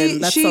 That's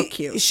so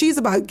cute. She's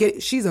a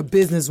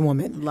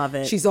businesswoman. Love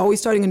it. She's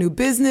always starting a new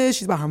business.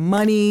 She's about her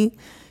money.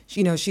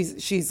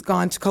 She's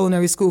gone to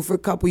culinary school for a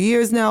couple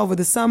years now over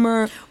the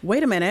summer.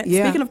 Wait a minute.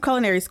 Yeah. Speaking of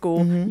culinary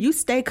school, you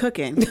stay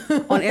cooking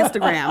on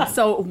Instagram.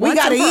 So we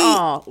gotta eat.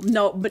 All.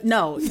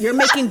 No, you're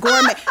making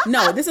gourmet.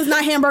 No, this is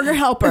not Hamburger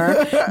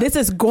Helper. This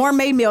is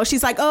gourmet meal.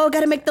 She's like,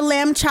 gotta make the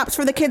lamb chops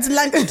for the kids'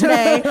 lunch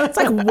today. It's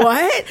like,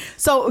 what?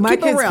 So my keep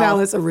it real. kids'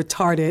 palates are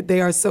retarded.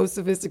 They are so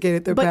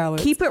sophisticated. Their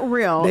palates. Keep it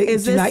real. They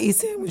do not eat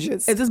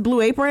sandwiches. Is this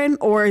Blue Apron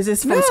or is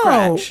this from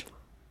scratch?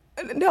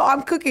 No,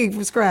 I'm cooking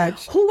from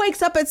scratch. Who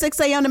wakes up at 6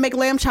 a.m. to make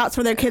lamb chops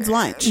for their kids'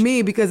 lunch?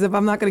 Me, because if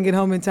I'm not going to get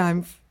home in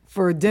time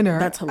for dinner,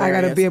 that's hilarious.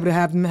 I got to be able to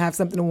have them have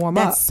something to warm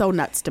up. That's so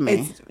nuts to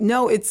me.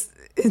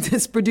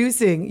 It's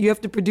producing. You have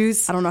to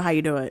produce. I don't know how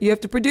you do it. You have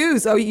to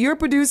produce. Oh, you're a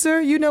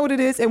producer. You know what it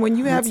is. And when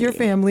you have your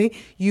family,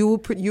 you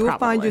will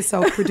find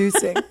yourself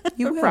producing.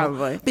 You will.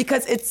 Probably.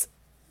 Because it's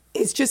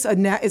just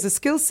it's a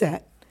skill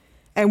set.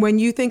 And when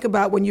you think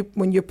about when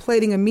you're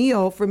plating a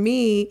meal, for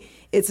me,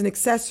 it's an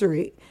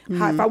accessory.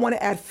 If I want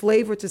to add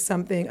flavor to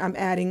something, I'm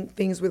adding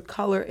things with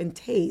color and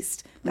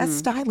taste. That's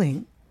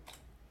styling.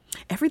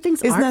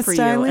 Everything's Isn't art that for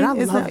styling? you,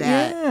 and I love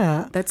that.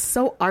 Yeah. That's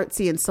so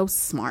artsy and so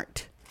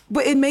smart.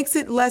 But it makes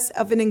it less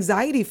of an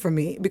anxiety for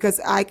me because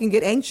I can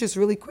get anxious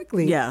really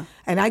quickly. Yeah.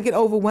 And I get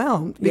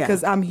overwhelmed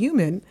because I'm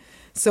human.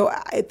 So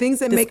things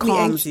that make me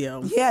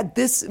anxious. Yeah,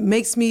 this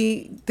makes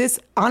me,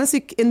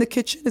 honestly, in the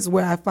kitchen is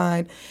where I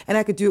find, and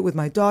I could do it with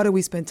my daughter.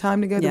 We spend time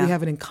together. Yeah. We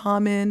have it in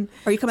common.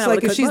 Are you coming out with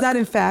a cookbook? If she's not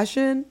in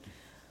fashion.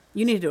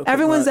 You need to do a cookbook.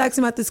 Everyone's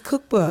asking about this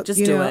cookbook. Just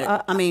do it.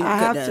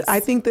 I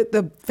think that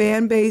the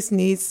fan base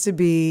needs to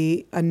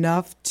be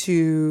enough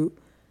to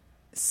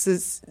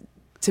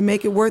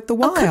make it worth the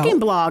while. A cooking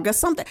blog or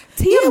something.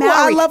 Tia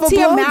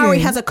Mowry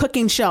has a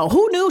cooking show.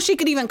 Who knew she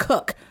could even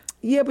cook?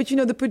 Yeah, but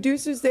the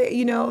producers,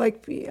 you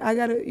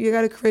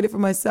gotta create it for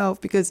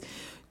myself because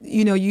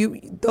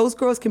those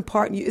girls can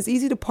partner. It's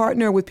easy to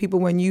partner with people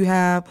when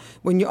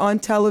you're on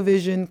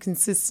television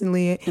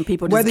consistently, and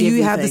people just whether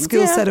you have the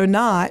skill set or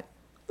not.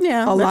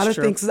 Yeah, a lot of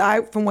things.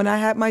 From when I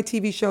had my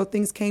TV show,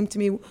 things came to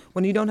me.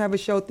 When you don't have a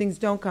show, things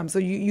don't come. So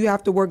you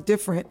have to work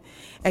different,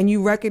 and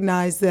you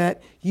recognize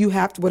that you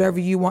have to, whatever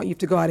you want, you have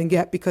to go out and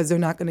get because they're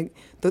not going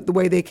to. The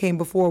way they came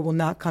before will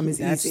not come as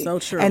easy. That's so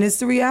true. And it's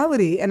the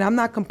reality. And I'm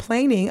not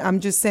complaining. I'm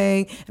just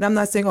saying, and I'm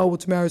not saying, oh, well,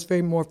 Tamara's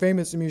more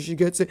famous than me. She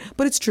gets it,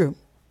 but it's true.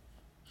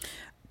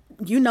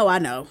 I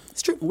know.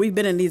 It's true. We've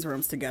been in these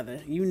rooms together.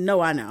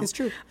 I know. It's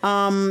true.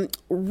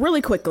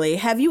 Really quickly,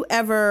 have you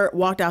ever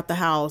walked out the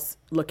house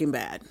looking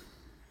bad?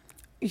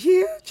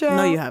 Yeah, child.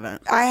 No, you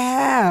haven't. I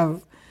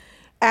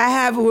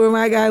have where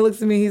my guy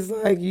looks at me, he's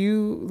like,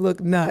 you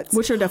look nuts.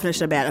 What's your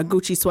definition of bad? A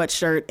Gucci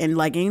sweatshirt and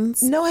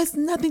leggings? No, it has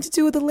nothing to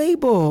do with the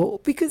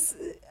label because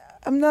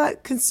I'm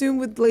not consumed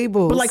with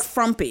labels. But like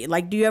frumpy,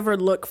 do you ever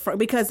look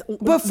because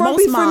frumpy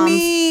most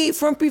moms,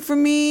 for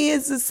me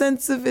is a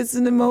sense of, it's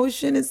an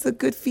emotion, it's a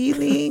good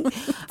feeling.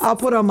 I'll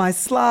put on my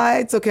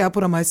slides. Okay, I'll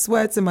put on my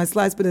sweats and my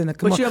slides, but then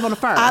But you have on a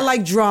fur. I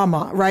like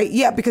drama, right?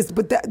 Yeah,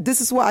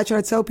 this is what I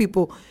try to tell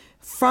people.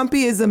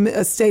 Frumpy is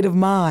a state of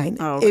mind.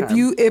 Oh, okay.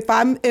 If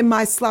I'm in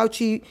my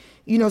slouchy,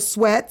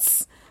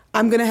 sweats,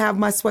 I'm gonna have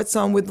my sweats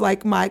on with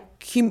like my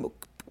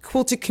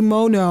quilted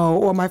kimono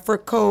or my fur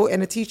coat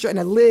and a t-shirt and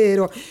a lid,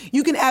 or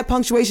you can add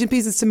punctuation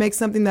pieces to make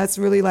something that's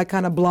really like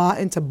kind of blah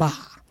into bah.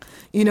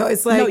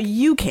 It's like, no,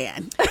 you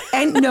can.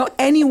 And no,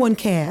 anyone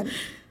can.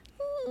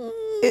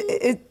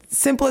 It's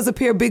simple as a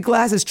pair of big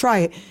glasses. Try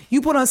it.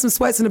 You put on some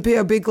sweats and a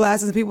pair of big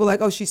glasses, and people are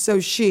like, "Oh, she's so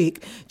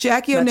chic."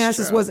 Jackie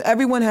Onassis was.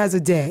 Everyone has a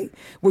day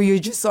where you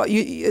just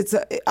it's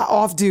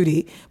off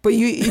duty, but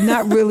you're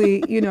not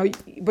really,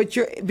 But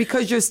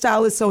because your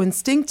style is so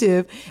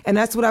instinctive, and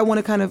that's what I want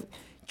to kind of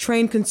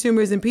train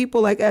consumers and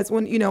people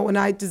when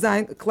I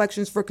design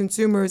collections for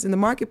consumers in the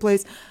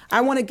marketplace,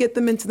 I want to get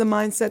them into the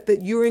mindset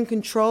that you're in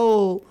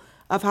control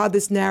of how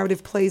this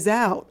narrative plays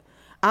out.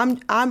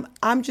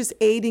 I'm just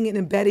aiding and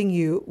abetting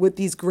you with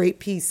these great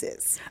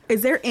pieces.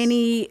 Is there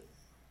any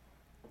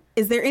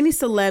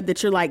celeb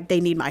that you're like, they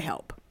need my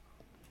help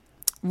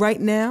right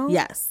now?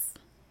 Yes.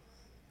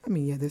 I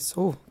mean, yeah, there's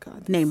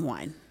God. Name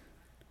one.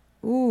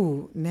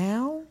 Ooh,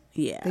 now?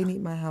 Yeah. They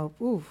need my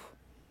help. Ooh.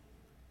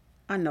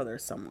 I know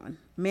there's someone.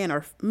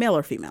 Male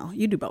or female.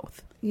 You do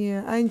both.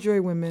 Yeah, I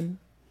enjoy women.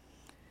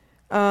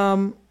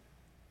 I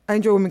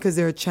enjoy women because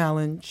they're a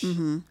challenge.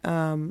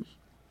 Mm-hmm.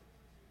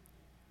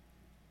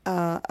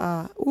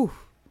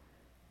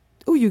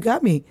 You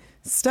got me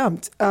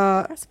stumped.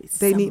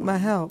 They need my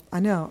help. I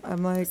know.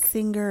 I'm like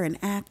singer and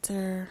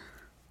actor.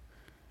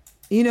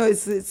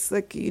 It's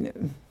like singer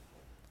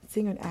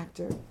and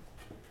actor.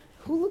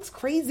 Who looks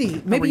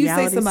crazy? Maybe you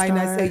say somebody and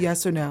I say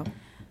yes or no.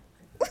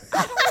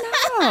 I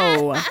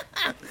don't know.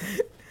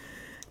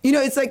 You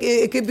know, it's like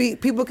it could be.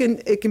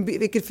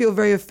 It could feel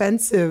very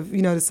offensive,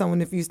 you know, to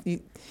someone if you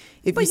say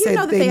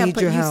that they need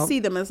your help. You see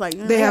them as like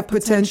they have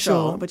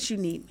potential, but you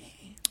need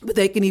me. But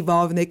they can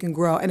evolve and they can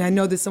grow. And I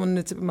know there's someone on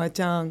the tip of my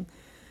tongue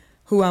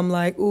who I'm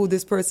like, ooh,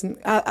 this person.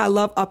 I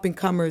love up and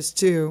comers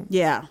too.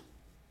 Yeah.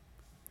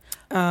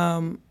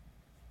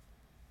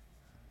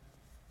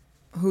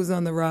 Who's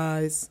on the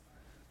rise?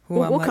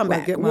 We'll come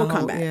back. We'll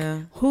come back.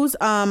 Yeah. Who's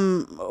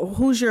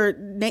your?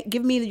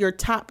 Give me your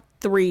top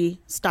 3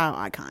 style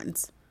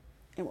icons,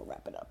 and we'll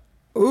wrap it up.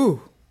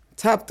 Ooh,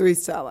 top 3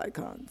 style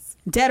icons.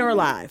 Dead or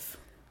alive?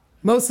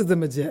 Most of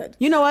them are dead.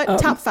 You know what?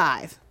 Top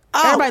 5.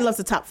 Everybody loves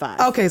the top 5.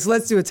 Okay, so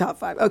let's do a top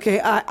 5. Okay,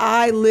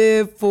 I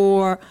live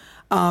for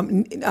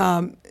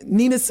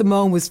Nina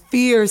Simone was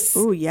fierce.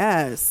 Oh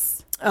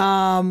yes.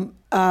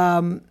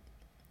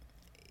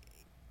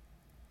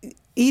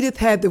 Edith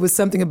Head, there was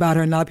something about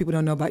her. A lot of people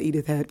don't know about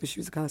Edith Head, but she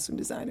was a costume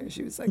designer.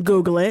 She was like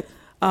Google it.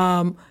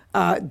 Diana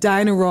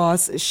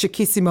Ross,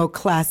 Shakissimo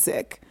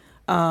classic.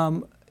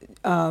 Faye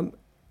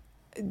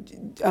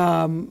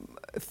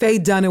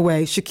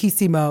Dunaway,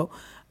 Shakissimo.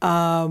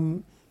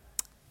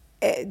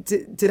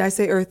 Did I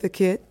say Eartha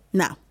Kitt?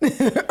 No.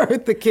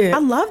 Eartha Kitt. I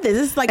love this.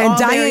 This is like and all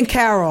Diane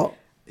Carroll.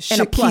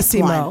 And a plus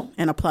Shakissimo. one.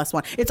 And a plus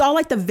one. It's all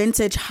like the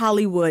vintage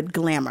Hollywood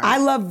glamour. I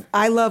love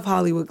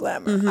Hollywood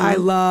glamour. Mm-hmm.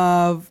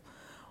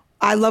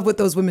 I love what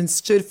those women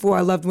stood for.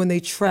 I loved when they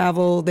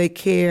traveled, they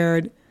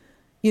cared.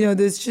 You know,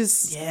 there's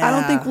just, I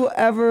don't think we'll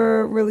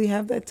ever really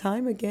have that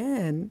time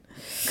again.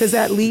 Because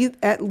at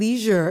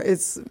leisure,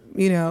 it's,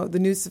 you know, the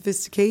new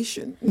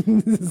sophistication.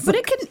 But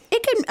it can,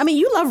 I mean,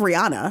 you love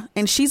Rihanna,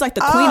 and she's like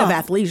the queen of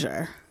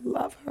athleisure.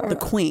 Love her. The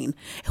queen.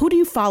 Who do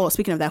you follow?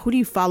 Speaking of that, who do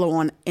you follow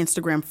on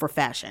Instagram for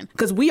fashion?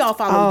 Because we all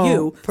follow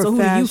you. So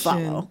who do you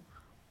follow?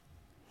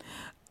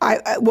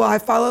 I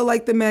follow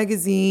like the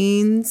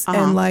magazines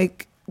and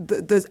like,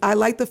 I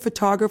like the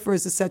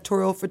photographers, the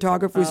sartorial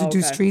photographers who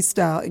do street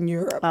style in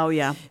Europe. Oh,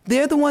 yeah.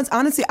 They're the ones,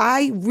 honestly,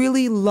 I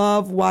really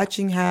love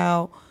watching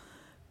how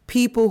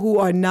people who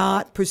are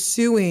not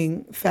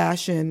pursuing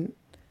fashion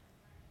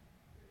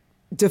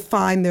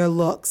define their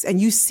looks.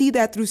 And you see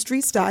that through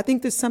street style. I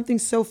think there's something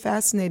so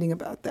fascinating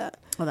about that.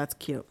 Oh, that's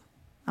cute.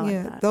 I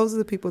like that. Those are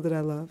the people that I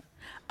love.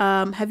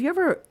 Have you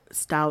ever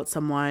styled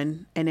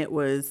someone and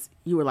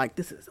you were like,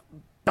 this is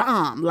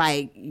bomb,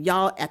 like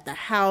y'all at the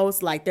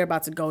house, like they're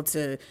about to go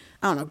to,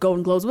 I don't know,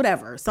 Golden Globes,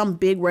 whatever, some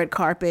big red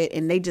carpet,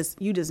 and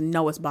you just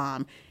know it's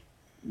bomb.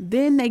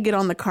 Then they get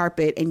on the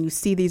carpet and you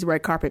see these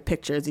red carpet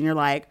pictures and you're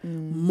like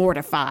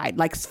mortified.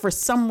 Like for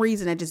some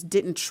reason it just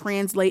didn't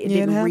translate. It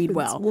didn't read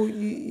well. Well,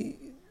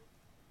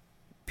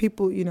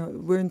 people, you know,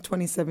 we're in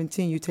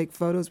 2017. You take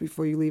photos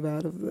before you leave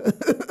out of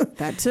the...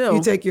 That too.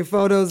 You take your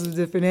photos of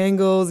different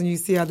angles and you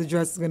see how the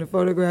dress is going to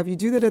photograph. You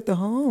do that at the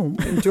home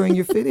during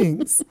your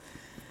fittings.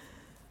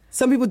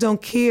 Some people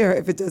don't care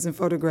if it doesn't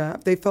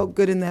photograph. They felt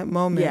good in that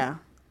moment. Yeah.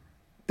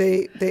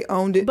 They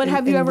owned it. But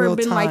have you ever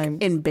been time.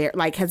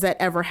 like has that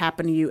ever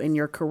happened to you in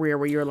your career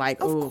where you're like,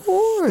 oh, of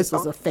course, this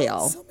was a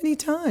fail? So many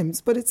times,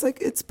 but it's like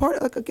it's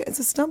part like it's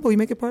a stumble. You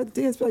make it part of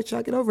the dance, but like try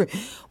to get over it.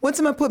 One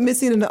time I put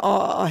Missy in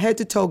a head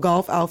to toe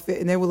golf outfit,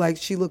 and they were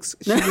like,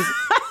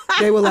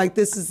 they were like,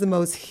 this is the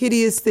most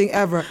hideous thing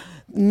ever.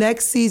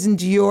 Next season,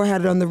 Dior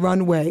had it on the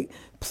runway.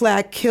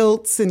 Plaid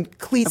kilts and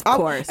cleats. Of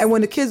course. And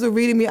when the kids were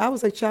reading me, I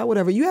was like, child,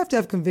 whatever. You have to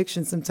have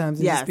conviction sometimes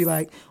and just be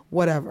like,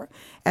 whatever.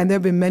 And there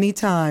have been many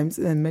times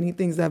and many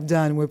things I've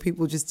done where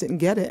people just didn't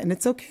get it. And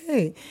it's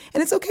okay.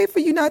 And it's okay for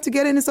you not to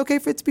get it, and it's okay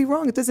for it to be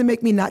wrong. It doesn't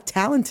make me not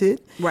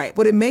talented. Right.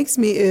 What it makes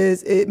me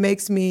is a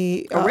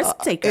risk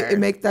taker.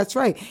 That's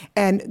right.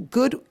 And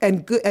good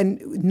and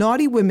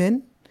naughty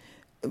women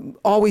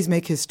always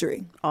make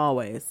history.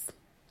 Always.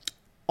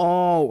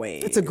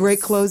 It's a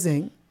great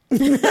closing.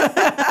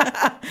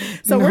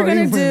 So we're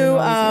gonna do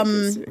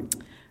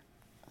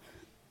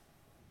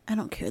I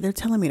don't care, they're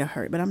telling me to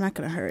hurry, but I'm not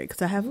gonna hurry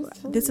because I have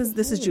this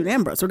is June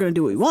Ambrose. We're gonna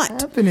do what we want.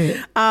 What's happening?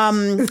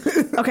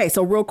 Okay,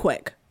 so real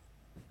quick,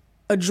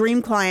 a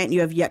dream client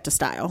you have yet to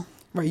style.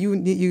 Right, you're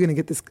gonna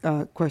get this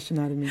question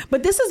out of me.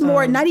 But this is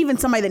more not even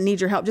somebody that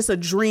needs your help, just a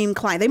dream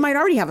client. They might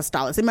already have a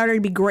stylist, they might already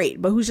be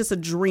great, but who's just a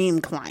dream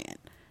client?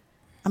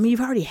 I mean,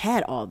 you've already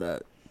had all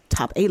the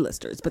top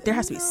A-listers, but there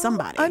has to be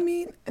somebody. I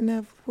mean,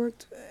 and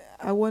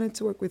I wanted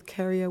to work with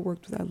Carrie. I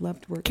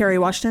loved working. Carrie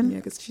Washington? Yeah,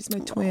 because she's my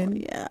twin.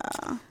 Yeah.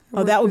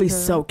 Oh, that would be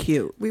so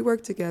cute. We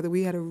worked together.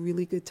 We had a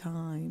really good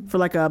time. For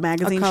like a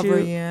magazine cover,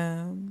 shoot?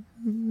 Yeah.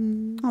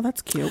 Mm-hmm. Oh,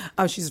 that's cute.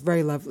 Oh, she's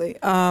very lovely.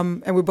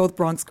 And we're both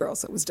Bronx girls,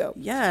 so it was dope.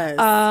 Yes.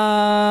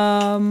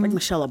 Like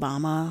Michelle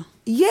Obama.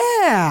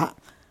 Yeah.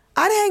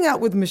 I'd hang out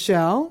with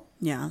Michelle.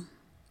 Yeah.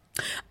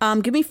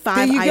 Give me 5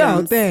 items. There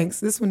you go. Thanks.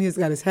 This one here's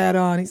got his hat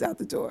on. He's out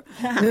the door.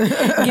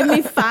 Give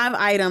me 5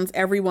 items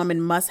every woman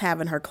must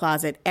have in her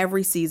closet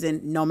every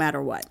season, no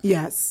matter what.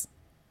 Yes.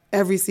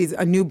 Every season,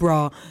 a new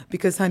bra.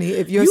 Because, honey,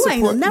 if you're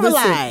ain't never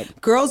lied.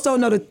 Girls don't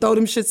know to throw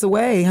them shits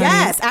away, honey.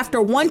 Yes,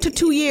 after 1 to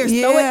 2 years,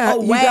 throw it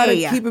away. You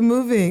gotta keep it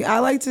moving. I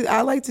like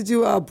to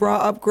do a bra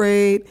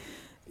upgrade.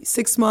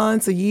 6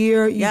 months, a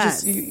year.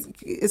 Yes.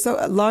 It's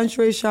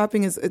lingerie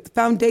shopping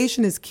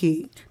foundation is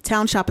key.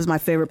 Town Shop is my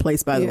favorite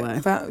place, by the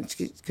way.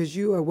 Because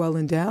you are well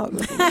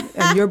endowed.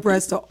 And your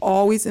breasts are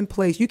always in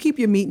place. You keep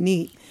your meat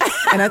neat.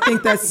 And I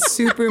think that's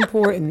super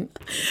important.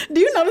 Do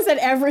you notice that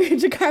every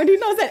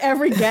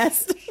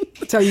guest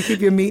Tell you keep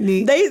your meat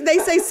neat? They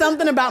say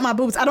something about my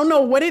boobs. I don't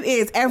know what it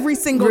is. Every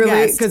single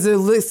guest. Because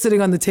they're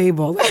sitting on the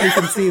table. You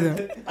can see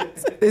them.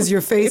 There's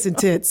your face and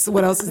tits.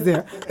 What else is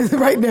there?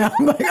 Right now.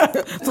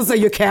 So say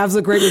your calves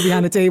look great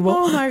behind the table.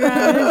 Oh my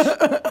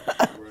gosh.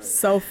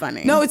 So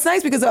funny. No, it's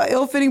nice because an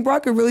ill-fitting bra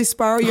can really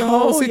spiral your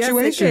whole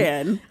situation.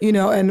 Yes, it can.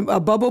 And a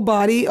bubble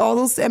body, all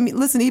those. I mean,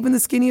 listen, even the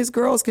skinniest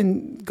girls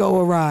can go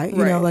awry.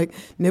 You know, like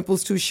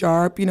nipples too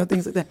sharp.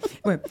 Things like that.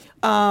 Anyway,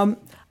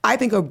 I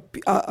think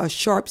a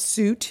sharp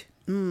suit.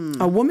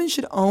 A woman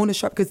should own a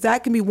sharp, because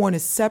that can be worn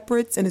as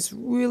separates, and it's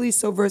really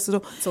so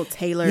versatile. So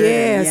tailored.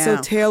 Yeah,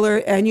 so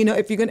tailored. And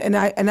if you're gonna,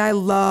 and I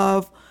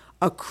love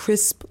a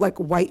crisp like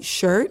white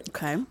shirt,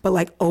 but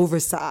like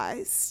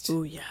oversized.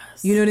 Oh yes.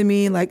 You know what I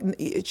mean? Like,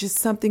 it's just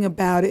something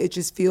about it. It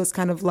just feels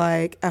kind of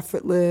like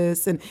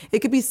effortless, and it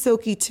could be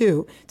silky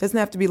too. It doesn't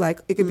have to be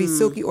like, it could be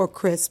silky or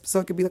crisp.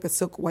 So it could be like a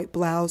silk white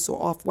blouse or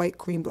off-white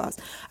cream blouse.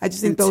 I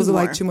just think those are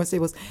like 2 more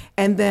staples.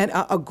 And then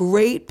a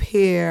great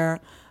pair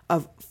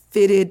of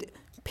fitted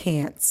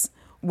pants,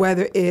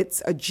 whether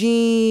it's a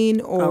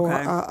jean or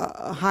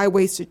a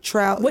high-waisted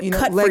trouser. What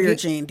cut for your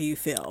jean do you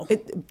feel?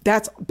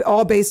 That's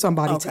all based on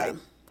body type.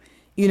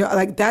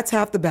 Like that's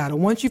half the battle.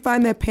 Once you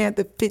find that pant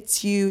that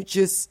fits you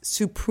just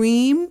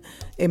supreme,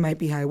 it might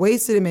be high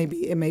waisted, it may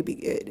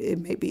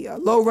be a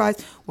low rise,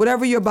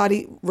 whatever your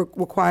body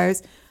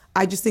requires.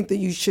 I just think that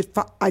you should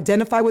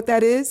identify what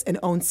that is and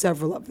own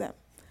several of them,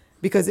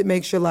 because it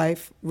makes your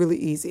life really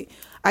easy.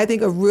 I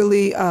think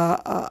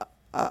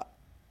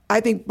I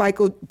think bike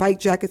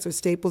jackets or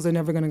staples are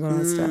never going to go out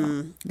of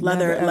style.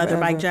 Leather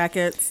bike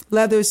jackets.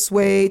 Leather,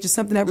 suede, just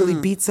something that really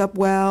beats up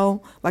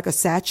well, like a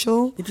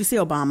satchel. Did you see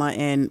Obama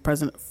and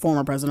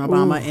former President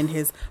Obama in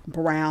his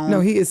brown?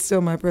 No, he is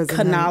still my president.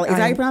 Canale. Is that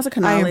how you pronounce it?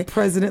 Canale? I am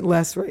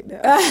President-less right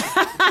now.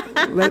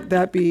 Let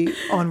that be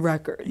on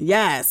record.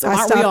 Yes.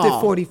 I stopped at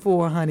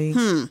 44, honey.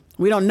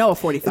 We don't know a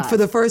 45. For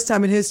the first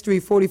time in history,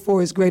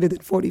 44 is greater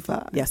than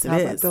 45. Yes, it How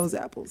is. about those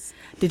apples?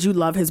 Did you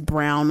love his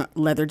brown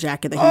leather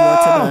jacket that he wore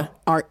to the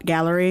art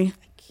gallery?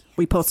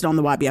 We posted on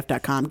the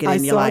YBF.com. Get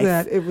in your life. I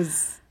saw that. It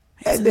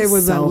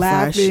was so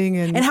laughing.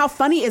 And how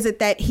funny is it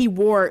that he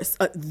wore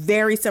a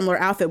very similar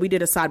outfit? We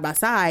did a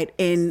side-by-side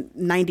in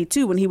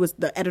 92 when he was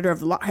the editor of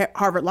the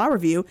Harvard Law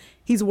Review.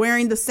 He's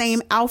wearing the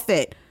same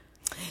outfit.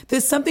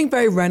 There's something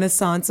very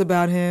Renaissance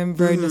about him,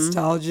 very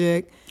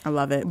nostalgic. I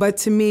love it. But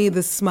to me,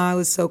 the smile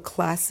is so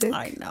classic.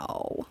 I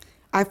know.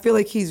 I feel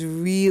like he's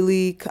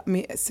really,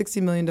 a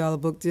 $60 million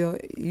book deal.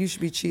 You should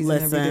be cheesing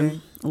every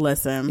day.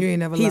 Listen. You ain't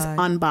never He's lied.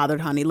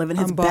 unbothered, honey, living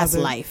his best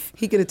life.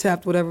 He could have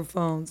tapped whatever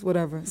phones,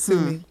 whatever. Sue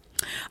me.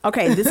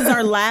 Okay, this is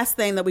our last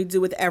thing that we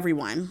do with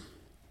everyone.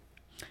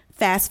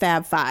 Fast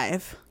Fab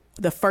 5.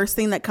 The first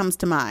thing that comes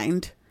to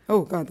mind.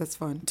 Oh, God, that's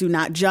fun. Do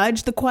not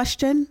judge the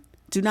question.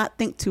 Do not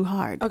think too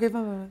hard. Okay,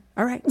 fine.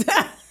 All right.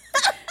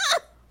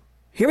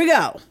 Here we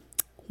go.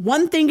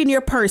 One thing in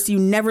your purse you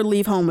never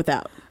leave home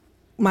without.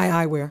 My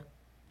eyewear.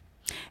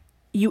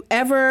 Have you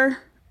ever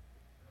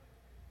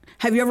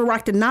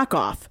rocked a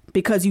knockoff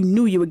because you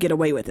knew you would get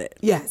away with it?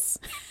 Yes.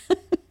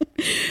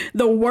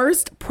 The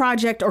worst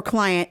project or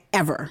client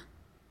ever.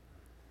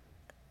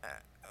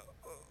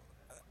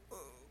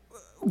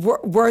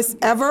 Worst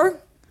ever?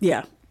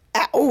 Yeah.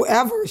 Oh,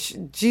 ever.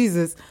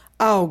 Jesus.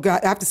 Oh,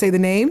 God. I have to say the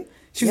name?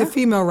 She was a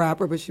female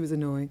rapper, but she was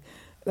annoying.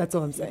 That's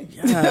all I'm saying.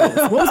 Yes.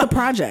 What was the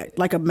project?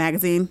 Like a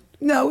magazine?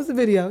 No, it was a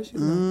video. She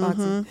was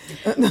boxing.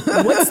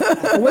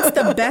 What's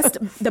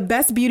the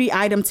best beauty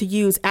item to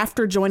use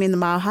after joining the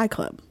Mile High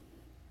Club?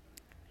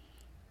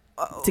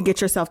 To get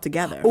yourself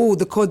together. Oh,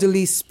 the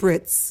Caudalie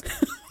Spritz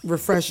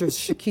refresher,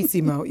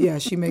 Shakissimo. Yeah,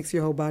 she makes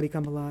your whole body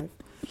come alive.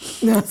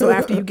 So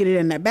after you get it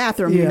in that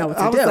bathroom, you know what to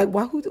do. I was like,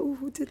 wow,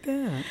 who did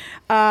that?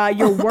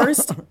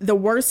 The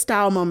worst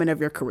style moment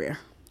of your career.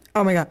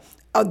 Oh my God.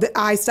 The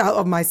eye style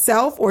of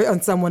myself or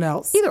on someone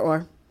else? Either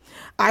or.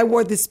 I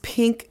wore this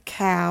pink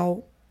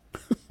cow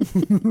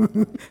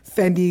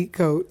Fendi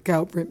coat,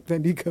 cow print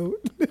Fendi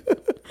coat.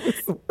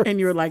 And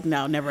you were like,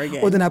 no, never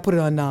again. Or then I put it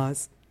on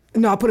Nas.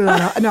 Then I put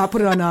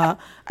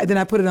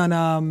it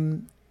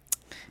on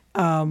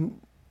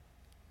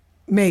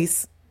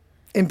Mace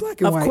in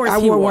black and of white. Course I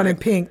wore one in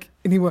pink,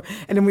 and and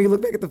then when you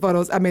look back at the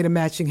photos, I made a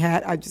matching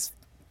hat. I just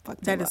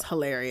fucked That him is up.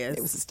 hilarious.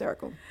 It was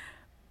hysterical.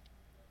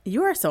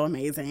 You are so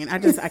amazing. I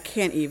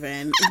can't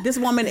even. This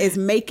woman is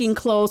making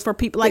clothes for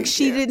people. Like,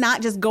 she did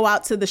not just go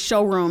out to the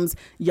showrooms,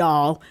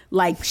 y'all.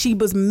 Like, she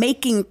was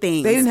making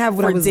things. They didn't have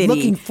what I was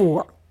looking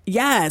for.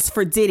 Yes,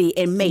 for Diddy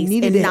and Mace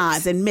and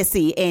Nas and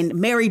Missy and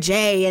Mary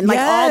J and like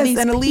all these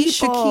and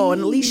Alicia people Keys.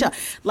 and Alicia.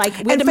 Like, we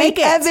had And to make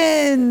Faith it.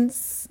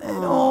 Evans. And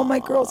all my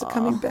girls are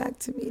coming back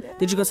to me now.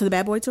 Did you go to the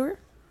Bad Boy tour?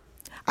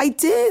 I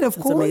did, of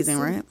course. It's amazing,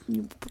 right?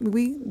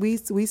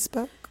 We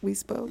spoke.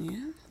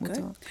 Yeah.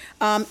 Good.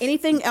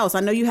 Anything else? I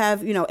know you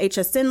have,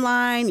 HSN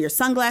line, your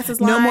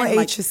sunglasses line. No more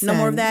HSN. No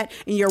more of that.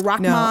 And your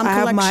Rock Mom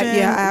collection. I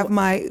have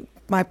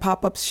my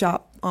pop-up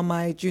shop on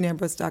my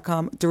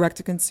juneambrose.com, direct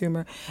to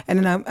consumer. And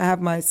then I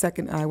have my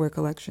second eyewear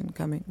collection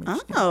coming.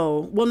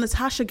 Will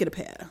Natasha get a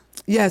pair?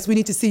 Yes, we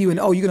need to see you. And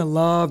you're going to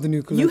love the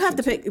new collection. You have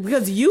to pick,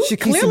 because you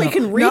clearly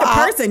can read a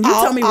person. You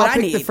tell me what I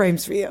need. I'll pick the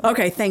frames for you.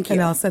 Okay, thank you.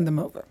 And I'll send them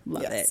over.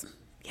 Love it.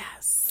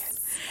 Yes.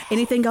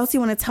 Anything else you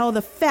want to tell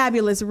the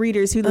fabulous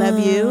readers who love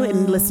you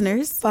and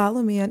listeners?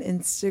 Follow me on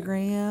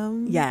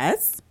Instagram.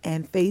 Yes.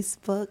 And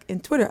Facebook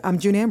and Twitter. I'm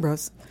June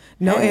Ambrose.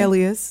 No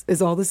alias.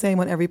 It's all the same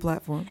on every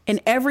platform.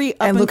 And every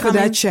and look for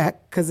that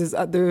check because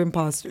they're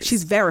imposters.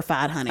 She's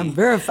verified, honey. I'm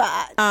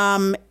verified.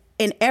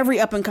 And every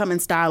up-and-coming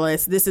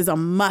stylist, this is a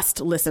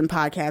must-listen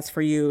podcast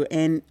for you.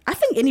 And I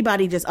think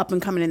anybody just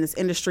up-and-coming in this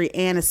industry,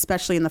 and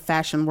especially in the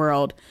fashion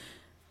world,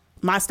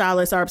 my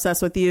stylists are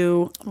obsessed with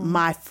you.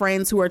 My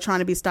friends who are trying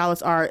to be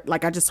stylists are,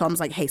 like, I just told them, I was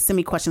like, hey, send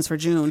me questions for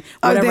June.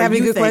 Oh, they have any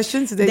good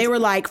questions? They were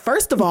like,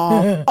 first of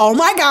all, oh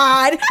my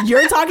God,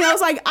 you're talking. I was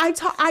like,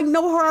 I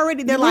know her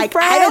already. They're like,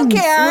 friends. I don't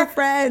care. We're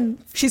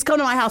friends. She's coming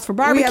to my house for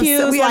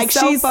barbecues. We have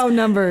cell phone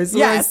numbers.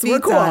 Yes,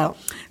 we're cool.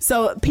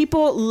 So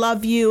people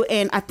love you,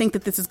 and I think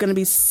that this is going to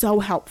be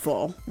so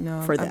helpful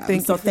for them.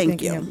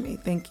 Thank you. Of me.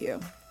 Thank you.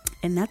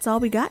 And that's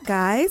all we got,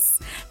 guys.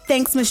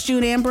 Thanks, Miss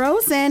June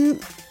Ambrose, and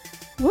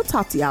we'll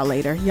talk to y'all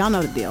later. Y'all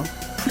know the deal.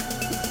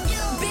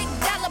 Big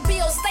dollar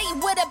bill, stay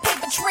with a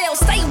paper trail,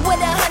 stay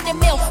with 100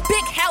 mil,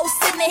 big house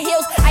in the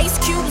hills, ice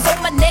cubes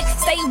on my neck,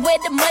 stay where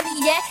the money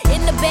at,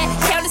 in the back,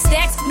 counting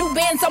stacks, new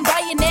bands I'm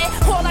buying that.